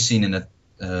 I know we've seen in a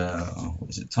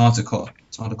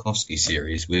Tartakovsky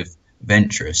series with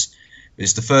Ventress, but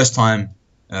it's the first time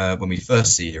when we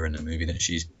first see her in the movie that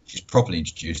she's properly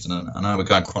introduced, and I know we're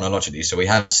going chronologically, so we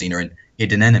have seen her in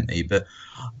Hidden Enemy, but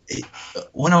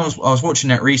when I was watching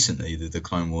that recently, the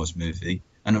Clone Wars movie,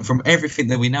 and from everything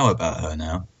that we know about her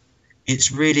now,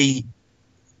 it's really,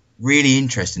 really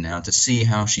interesting now to see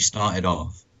how she started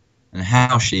off and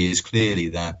how she is clearly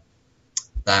that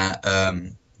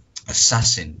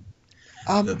assassin,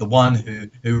 the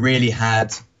one who really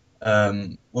had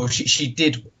she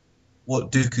did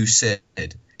what Dooku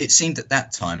said. It seemed at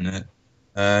that time that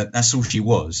that's all she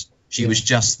was. She was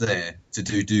just there to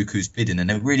do Dooku's bidding, and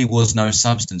there really was no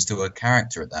substance to her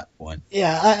character at that point.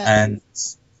 Yeah,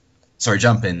 sorry,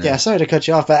 jump in there. Yeah, sorry to cut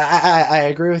you off, but I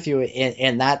agree with you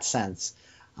in that sense,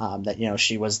 that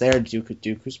she was there,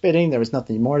 Dooku's bidding. There was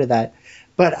nothing more to that,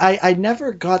 but I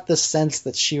never got the sense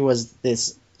that she was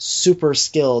this super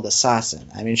skilled assassin.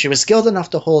 I mean, she was skilled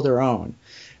enough to hold her own,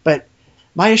 but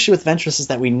my issue with Ventress is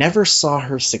that we never saw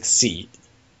her succeed.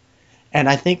 And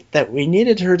I think that we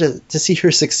needed her to see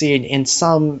her succeed in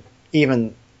some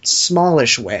even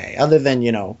smallish way, other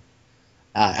than,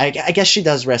 I guess she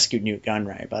does rescue Newt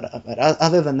Gunray, but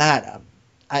other than that,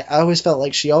 I always felt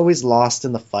like she always lost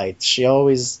in the fights. She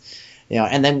always,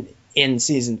 and then in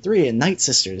season 3 in Night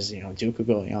Sisters, Dooku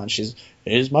going on, she's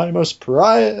my most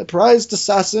prized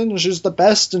assassin, she's the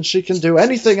best, and she can do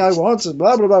anything I want, and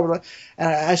blah, blah, blah, blah. And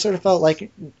I sort of felt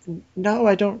like, no,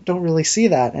 I don't really see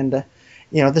that. And,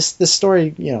 this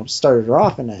story, started her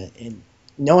off in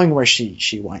knowing where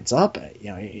she winds up. It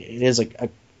is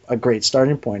a great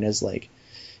starting point, as like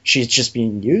she's just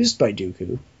being used by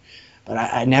Dooku, but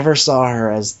I never saw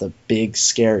her as the big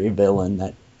scary villain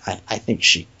that I think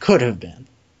she could have been.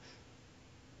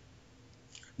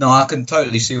 No, I can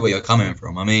totally see where you're coming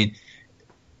from. I mean,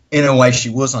 in a way, she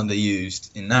was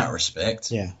underused in that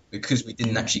respect, because we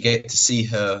didn't actually get to see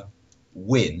her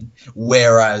win,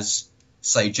 whereas,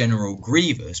 say, General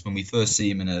Grievous, when we first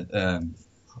see him in I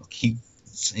keep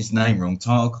his name wrong,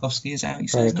 Tartakovsky, is that how you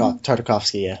say his name?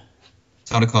 Tartakovsky, yeah.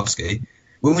 Tartakovsky.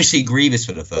 When we see Grievous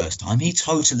for the first time, he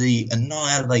totally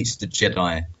annihilates the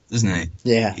Jedi, doesn't he?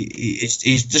 Yeah.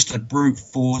 He's just a brute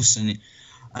force, and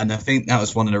I think that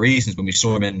was one of the reasons when we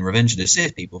saw him in Revenge of the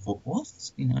Sith, people thought, what?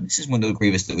 This is one of the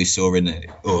Grievous that we saw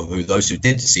those who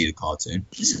did see the cartoon.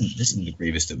 This isn't the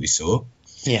Grievous that we saw.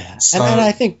 Yeah, so, and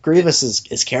I think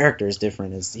Grievous's character is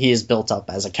different. As he is built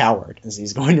up as a coward, as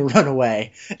he's going to run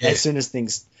away as soon as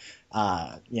things,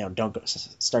 don't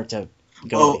start to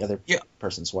go the other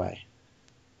person's way.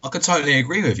 I could totally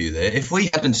agree with you there. If we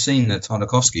hadn't seen the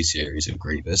Tartakovsky series of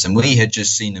Grievous and we had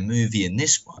just seen the movie in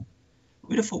this one,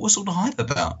 we'd have thought, what's all the hype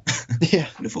about? Yeah,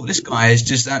 we'd have thought this guy is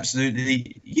just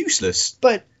absolutely useless.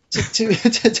 But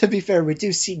to be fair, we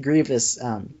do see Grievous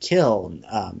kill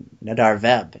Nadar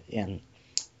Veb in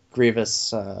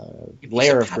Grievous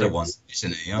layer of Grievous.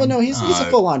 Isn't he? Well, no, he's a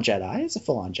full-on Jedi. He's a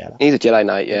full-on Jedi. He's a Jedi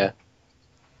Knight, yeah.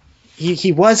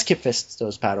 He was Kit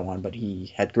Fisto's Padawan, but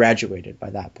he had graduated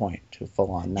by that point to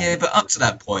full-on Knight. Yeah, but up to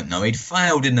that point, no, he'd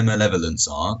failed in the Malevolence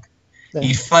arc. Yeah.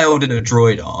 He'd failed in the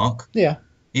Droid arc. Yeah.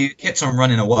 He kept on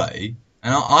running away.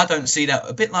 And I don't see that,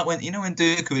 a bit like when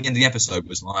Dooku at the end of the episode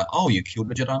was like, oh, you killed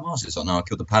the Jedi Master. It's like, no, I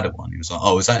killed the Padawan. He was like,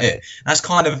 oh, is that it? That's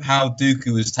kind of how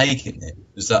Dooku was taking it.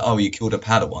 Was that, oh, you killed a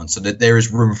Padawan, so that there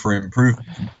is room for improvement.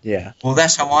 Yeah. Well,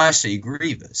 that's how I see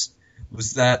Grievous.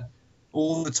 Was that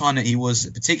all the time that he was,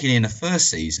 particularly in the first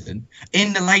season.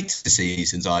 In the later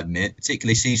seasons, I admit,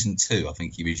 particularly season 2, I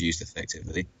think he was used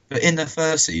effectively. But in the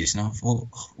first season, I thought,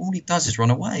 all he does is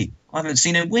run away. I haven't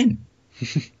seen him win.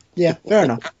 Yeah, fair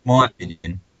enough. My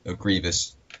opinion of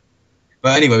Grievous.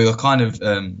 But anyway, we kind of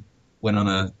went on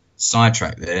a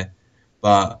sidetrack there.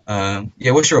 But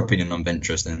yeah, what's your opinion on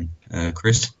Ventress then,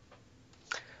 Chris?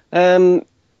 I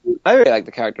really like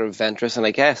the character of Ventress, and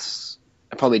I guess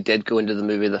I probably did go into the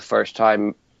movie the first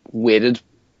time weighted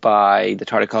by the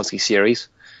Tartakovsky series.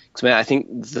 Because I think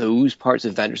those parts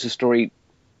of Ventress' story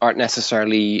aren't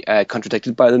necessarily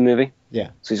contradicted by the movie.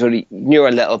 Yeah. So you sort of knew her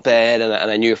a little bit, and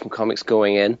I knew her from comics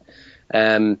going in.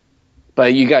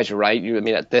 But you guys are right. I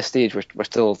mean, at this stage, we're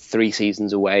still 3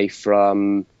 seasons away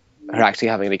from her actually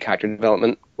having any character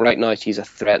development. Right now, she's a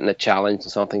threat and a challenge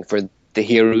and something for the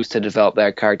heroes to develop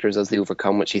their characters as they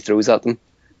overcome what she throws at them.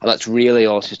 And that's really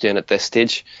all she's doing at this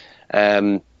stage.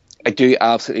 I do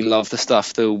absolutely love the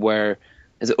stuff, though, where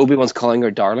is it Obi-Wan's calling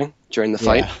her darling during the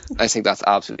fight? Yeah. I think that's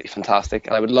absolutely fantastic.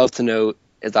 And I would love to know,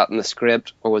 is that in the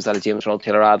script, or was that a James Ronald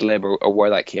Taylor ad lib, or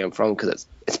where that came from? Because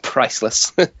it's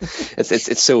priceless.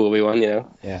 it's so Obi-Wan, you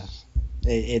know? Yeah.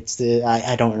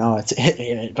 I don't know.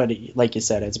 But like you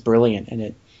said, it's brilliant,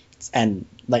 and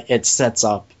it sets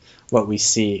up what we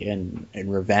see in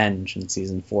Revenge in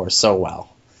season 4 so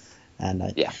well. And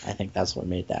I think that's what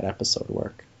made that episode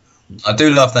work. I do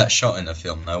love that shot in the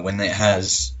film, though, when it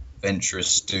has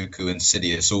Ventress, Dooku, and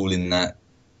Sidious all in that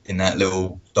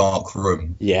little dark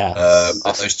room. Yeah.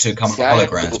 Those two come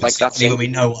holograms. Like when we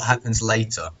know what happens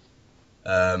later.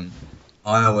 I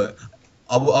would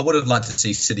have liked to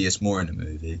see Sidious more in the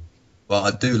movie, but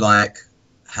I do like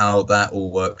how that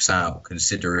all works out,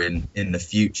 considering in the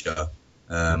future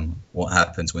what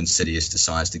happens when Sidious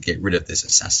decides to get rid of this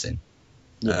assassin.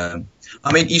 Yeah.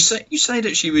 I mean, you say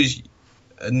that she was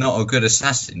not a good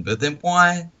assassin, but then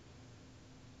why?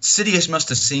 Sidious must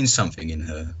have seen something in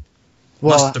her.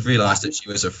 Must have realised that she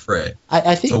was a threat.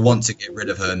 I think to want to get rid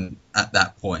of her at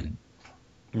that point.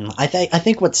 I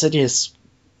think what Sidious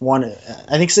wanted.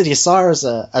 I think Sidious saw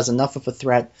her as enough of a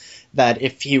threat that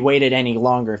if he waited any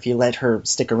longer, if he let her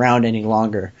stick around any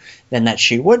longer, then that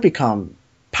she would become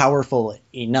powerful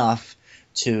enough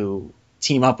to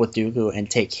team up with Dooku and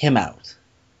take him out.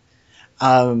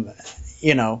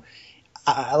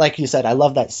 Like you said, I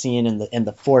love that scene in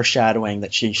the foreshadowing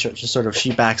that she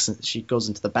goes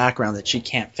into the background, that she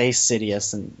can't face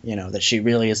Sidious, and that she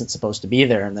really isn't supposed to be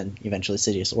there, and then eventually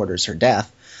Sidious orders her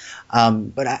death.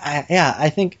 But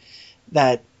I think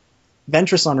that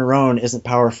Ventress on her own isn't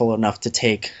powerful enough to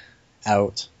take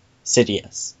out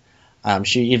Sidious.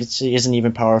 She isn't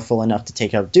even powerful enough to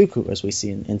take out Dooku, as we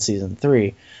see in season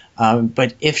 3.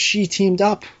 But if she teamed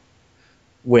up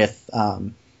with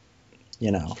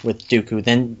Dooku,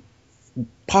 then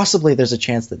possibly there's a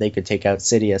chance that they could take out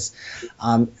Sidious.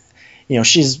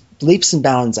 She's leaps and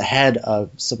bounds ahead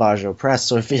of Savage Opress,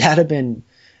 so if it had been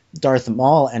Darth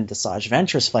Maul and Asajj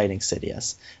Ventress fighting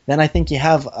Sidious, then I think you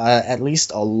have at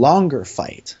least a longer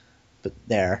fight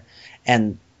there,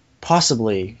 and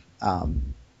possibly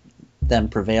them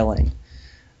prevailing.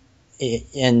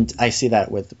 And I see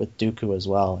that with Dooku as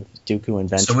well, Dooku and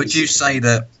Ventress. So would you say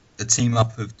that the team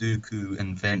up of Dooku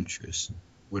and Ventress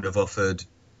would have offered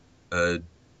a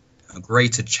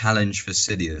greater challenge for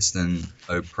Sidious than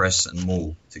Opress and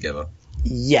Maul together?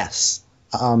 Yes.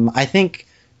 I think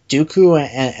Dooku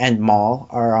and Maul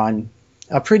are on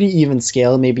a pretty even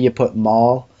scale. Maybe you put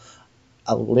Maul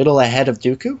a little ahead of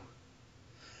Dooku,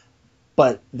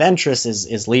 but Ventress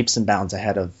is leaps and bounds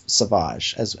ahead of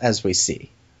Savage, as we see.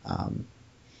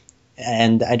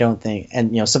 And I don't think,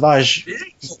 Savage,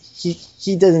 he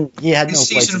had no place in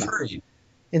season 3.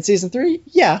 In season 3,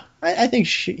 yeah, I think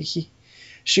she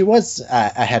was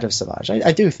ahead of Savage.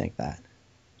 I do think that.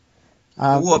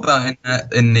 What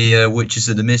about in the Witches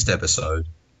of the Mist episode?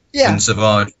 Yeah, when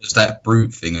Savage does that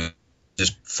brute thing and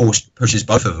just pushes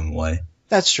both of them away.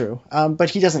 That's true, but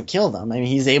he doesn't kill them. I mean,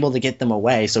 he's able to get them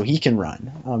away, so he can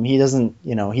run. He doesn't,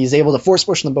 he's able to force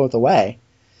push them both away.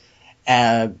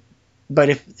 But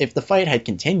if the fight had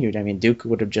continued, I mean, Dooku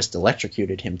would have just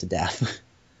electrocuted him to death,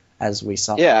 as we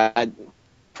saw. Yeah,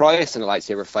 prowess in a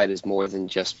lightsaber fight is more than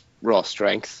just raw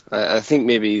strength. I think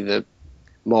maybe the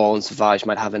Maul and Savage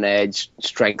might have an edge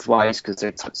strength-wise because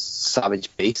they're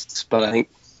savage beasts, but I think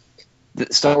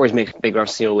Star Wars makes big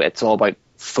reference, it's all about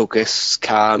focus,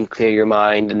 calm, clear your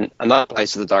mind, and that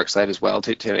applies to the dark side as well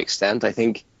to an extent. I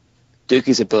think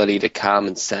Dooku's ability to calm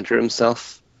and center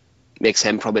himself makes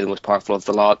him probably the most powerful of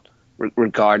the lot,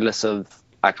 regardless of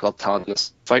actual talent in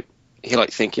this fight. He'll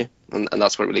outthink you, and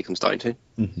that's what it really comes down to.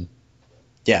 Mm-hmm.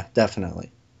 Yeah,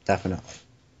 definitely.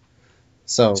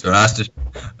 So that's just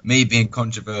me being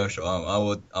controversial.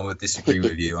 I would disagree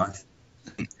with you.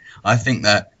 I think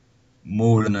that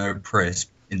Maulin Press,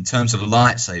 in terms of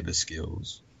lightsaber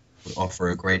skills, would offer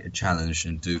a greater challenge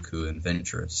than Dooku and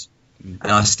Ventress.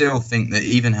 And I still think that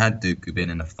even had Dooku been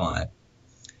in a fight,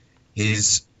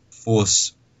 his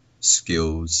Force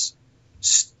skills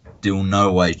still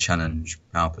no way challenge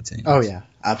Palpatine. Oh yeah,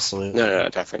 absolutely. No,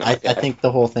 definitely. I think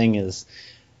the whole thing is,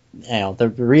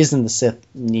 the reason the Sith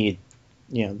need,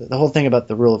 the whole thing about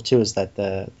the rule of two is that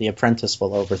the apprentice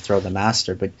will overthrow the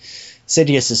master, but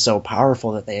Sidious is so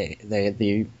powerful that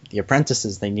the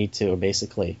apprentices, they need to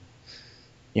basically,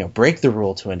 break the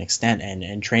rule to an extent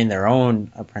and train their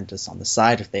own apprentice on the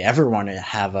side if they ever want to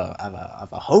have a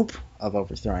hope of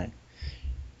overthrowing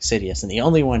Sidious. And the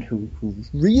only one who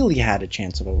really had a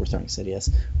chance of overthrowing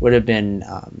Sidious would have been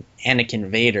Anakin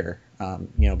Vader,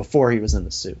 before he was in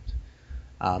the suit.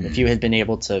 If he had been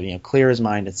able to, clear his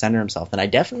mind and center himself, then I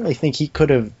definitely think he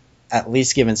could have at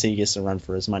least given Sidious a run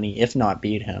for his money, if not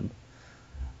beat him.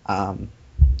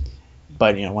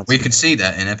 But once we could see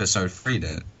that in Episode 3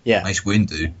 that Mace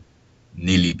Windu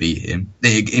nearly beat him.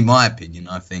 In my opinion,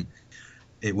 I think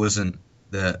it wasn't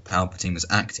that Palpatine was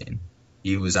acting;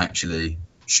 he was actually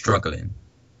struggling.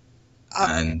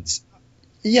 I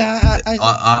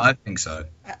think so.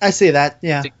 I see that.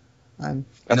 Yeah.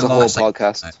 That's a whole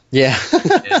podcast. Yeah.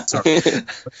 Sorry.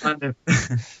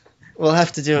 We'll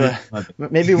have to do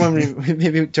maybe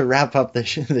to wrap up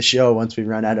the show once we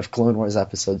run out of Clone Wars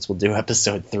episodes, we'll do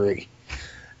episode 3,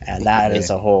 and that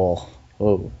is a whole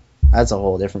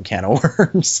different can of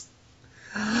worms.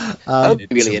 That would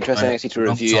be really interesting actually to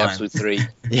review episode 3.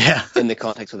 Yeah. In the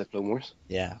context of the Clone Wars.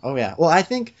 Yeah. Oh yeah. Well, I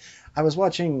think I was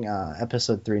watching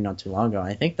episode 3 not too long ago, and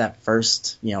I think that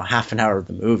first half an hour of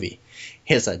the movie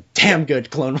is a damn good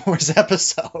Clone Wars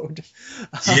episode.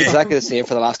 Exactly the same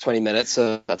for the last 20 minutes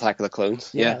of Attack of the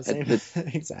Clones. Yeah,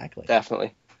 exactly.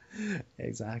 Definitely.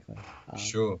 Exactly. For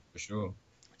sure.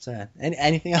 So,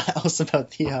 anything else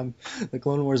about the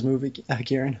Clone Wars movie,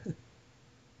 Ciaran?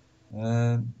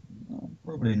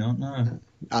 Probably not. No.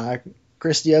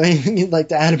 Chris, do you have anything you'd like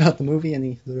to add about the movie?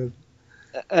 Any sort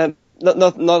of?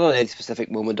 Not on any specific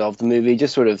moment of the movie,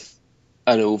 just sort of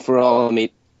an overall. I mean,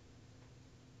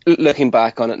 looking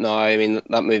back on it now, I mean,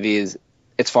 that movie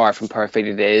it's far from perfect.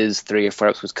 It is 3 or 4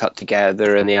 episodes cut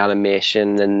together, and the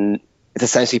animation, and it's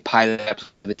essentially pilot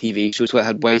episodes of a TV show, so it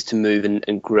had ways to move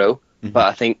and grow. Mm-hmm. But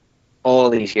I think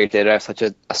all these years did have such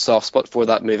a soft spot for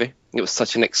that movie. It was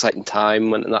such an exciting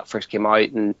time when that first came out,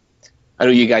 and I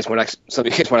know some of you guys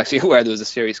weren't actually aware there was a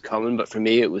series coming, but for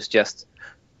me it was just,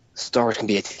 Star Wars can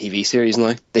be a TV series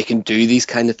now. They can do these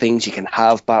kind of things. You can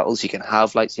have battles, you can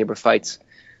have lightsaber fights.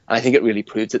 And I think it really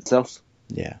proved itself.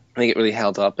 Yeah. I think it really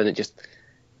held up, and it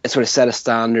sort of set a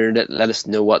standard. It let us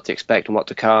know what to expect and what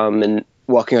to come. And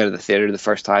walking out of the theater the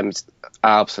first time, it's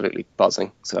absolutely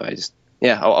buzzing. So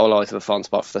I'll always have a fond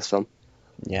spot for this film.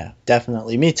 Yeah,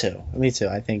 definitely. Me too.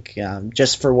 I think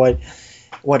just for what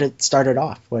it started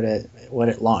off, what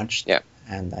it launched. Yeah.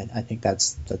 And I think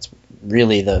that's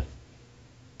really the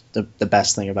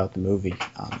best thing about the movie.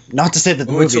 Not to say that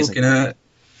the movie isn't.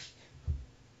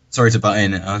 Sorry to butt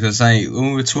in. I was going to say, when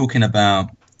we were talking about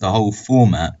the whole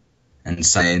format and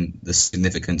saying the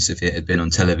significance if it had been on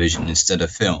television instead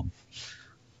of film,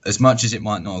 as much as it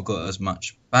might not have got as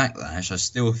much backlash, I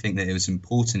still think that it was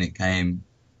important it came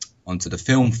onto the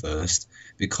film first,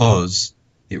 because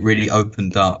it really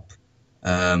opened up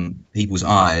people's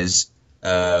eyes.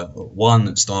 One,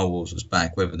 that Star Wars was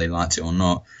back, whether they liked it or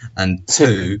not, and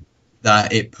two,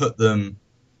 that it put them...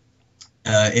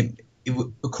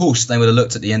 of course, they would have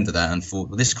looked at the end of that and thought,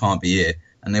 well, this can't be it.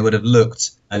 And they would have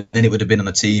looked, and then it would have been on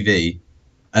the TV,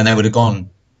 and they would have gone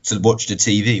to watch the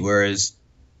TV. Whereas,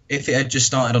 if it had just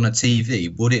started on a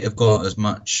TV, would it have got as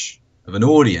much of an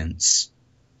audience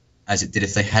as it did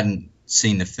if they hadn't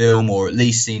seen the film, or at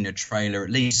least seen a trailer,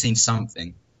 at least seen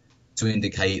something to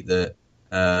indicate that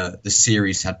the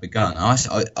series had begun?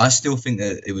 I still think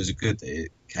that it was good that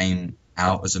it came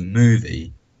out as a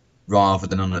movie rather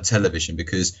than on a television,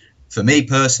 because for me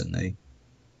personally,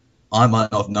 I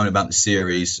might not have known about the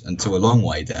series until a long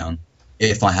way down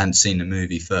if I hadn't seen the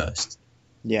movie first.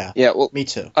 Yeah. Well, me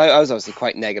too. I was obviously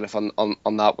quite negative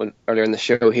on that one earlier in the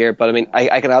show here, but I mean,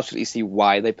 I can absolutely see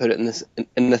why they put it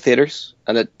in the theaters,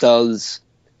 and it does.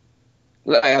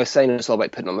 Like I was saying, it's all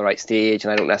about putting it on the right stage,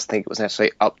 and I don't necessarily think it was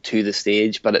necessarily up to the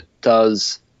stage, but it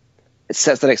does. It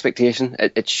sets that expectation.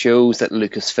 It shows that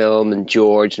Lucasfilm and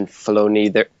George and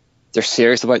Filoni, they're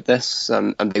serious about this,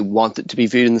 and they want it to be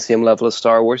viewed in the same level as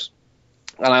Star Wars.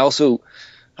 And I also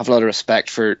have a lot of respect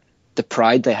for the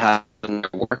pride they had in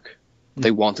their work. They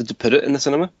wanted to put it in the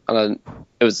cinema, and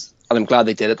and I'm glad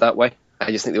they did it that way.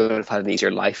 I just think they would have had an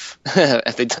easier life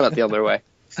if they'd done it the other way.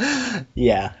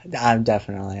 Yeah, I'm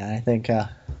definitely. I think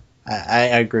I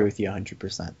agree with you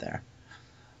 100% there.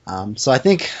 So I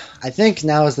think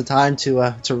now is the time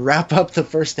to wrap up the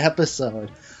first episode.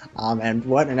 And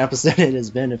what an episode it has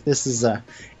been. If this is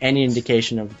any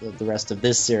indication of the rest of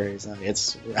this series,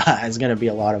 it's going to be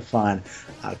a lot of fun.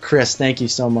 Chris, thank you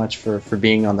so much for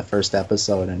being on the first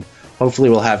episode, and hopefully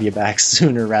we'll have you back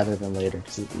sooner rather than later,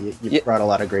 because you brought a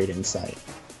lot of great insight.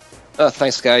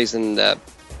 Thanks, guys, and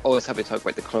always happy to talk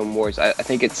about the Clone Wars. I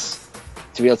think it's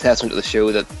a real testament to the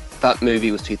show that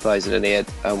movie was 2008,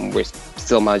 and we're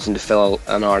still managing to fill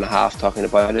an hour and a half talking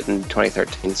about it in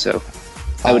 2013, so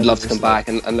I would love to come back,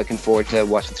 and looking forward to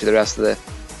watching through the rest of the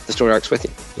story arcs with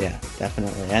you. Yeah,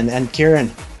 definitely. And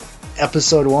Ciaran,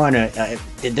 episode 1,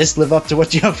 did this live up to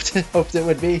what you hoped it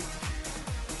would be?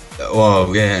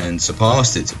 Well, yeah, and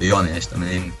surpassed it, to be honest. I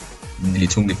mean, you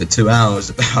told me for 2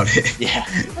 hours about it. Yeah.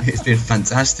 It's been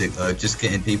fantastic, though, just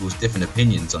getting people's different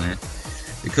opinions on it,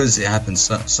 because it happened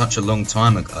such a long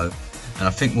time ago. And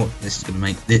I think what this is going to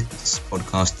make this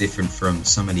podcast different from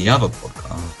some of the other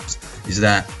podcasts is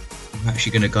that I'm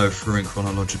actually going to go through in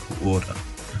chronological order,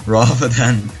 rather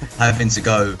than having to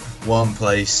go one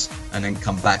place and then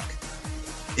come back.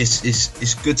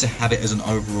 It's good to have it as an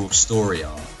overall story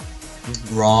arc,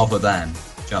 rather than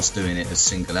just doing it as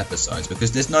single episodes,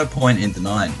 because there's no point in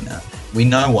denying that. We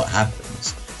know what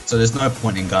happens, so there's no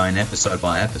point in going episode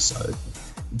by episode.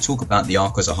 We talk about the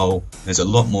arc as a whole. There's a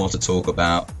lot more to talk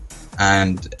about,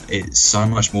 and it's so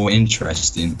much more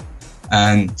interesting.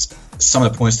 And some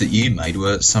of the points that you made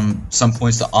were some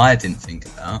points that I didn't think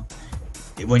about.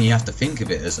 When you have to think of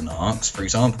it as an arc, for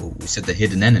example, we said the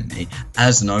hidden enemy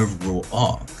as an overall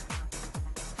arc.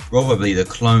 Probably the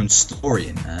clone story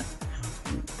in that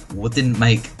didn't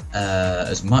make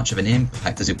as much of an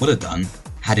impact as it would have done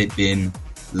had it been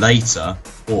later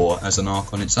or as an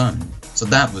arc on its own. So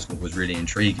that was what was really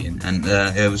intriguing, and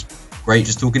it was great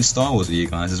just talking Star Wars with you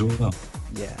guys as well.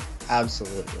 Yeah,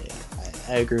 absolutely.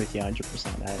 I agree with you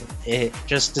 100%.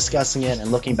 Just discussing it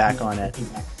and looking back on it,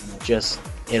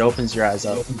 it opens your eyes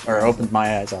up, or opened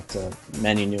my eyes up to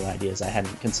many new ideas I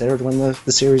hadn't considered when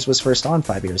the series was first on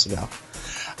 5 years ago.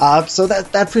 So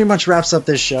that pretty much wraps up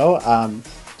this show.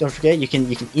 Don't forget, you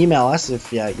can email us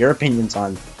if your opinions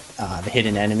on the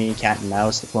Hidden Enemy, Cat and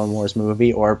Mouse, the Clone Wars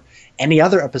movie, or any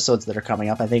other episodes that are coming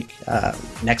up. I think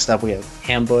next up we have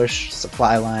Ambush,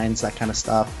 Supply Lines, that kind of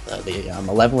stuff, the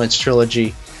Malevolence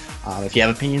trilogy. If you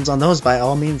have opinions on those, by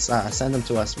all means, send them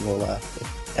to us,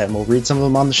 and we'll read some of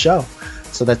them on the show.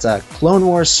 So that's Clone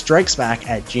Wars Strikes Back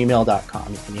at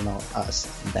gmail.com. You can email us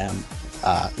them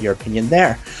your opinion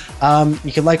there.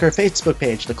 You can like our Facebook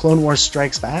page, The Clone Wars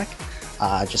Strikes Back.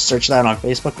 Just search that on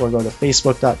Facebook, or go to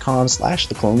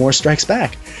facebook.com/The Clone Wars Strikes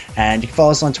Back. And you can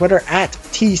follow us on Twitter at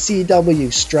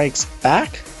TCW Strikes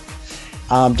Back.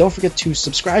 Don't forget to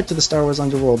subscribe to the Star Wars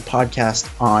Underworld podcast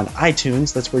on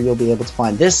iTunes. That's where you'll be able to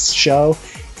find this show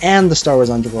and the Star Wars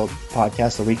Underworld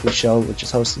podcast, the weekly show, which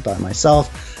is hosted by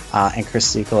myself and Chris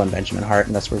Sequel and Benjamin Hart.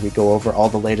 And that's where we go over all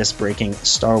the latest breaking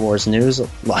Star Wars news,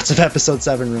 lots of Episode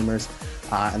 7 rumors.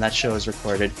 And that show is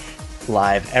recorded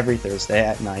live every Thursday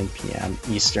at 9 p.m.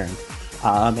 Eastern.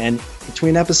 And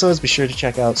between episodes, be sure to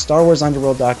check out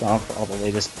StarWarsUnderworld.com for all the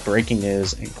latest breaking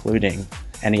news, including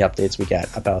any updates we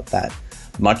get about that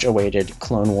much-awaited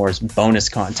Clone Wars bonus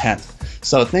content.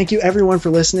 So thank you, everyone, for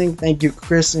listening. Thank you,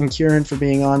 Chris and Ciaran, for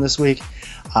being on this week.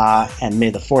 And may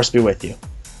the Force be with you.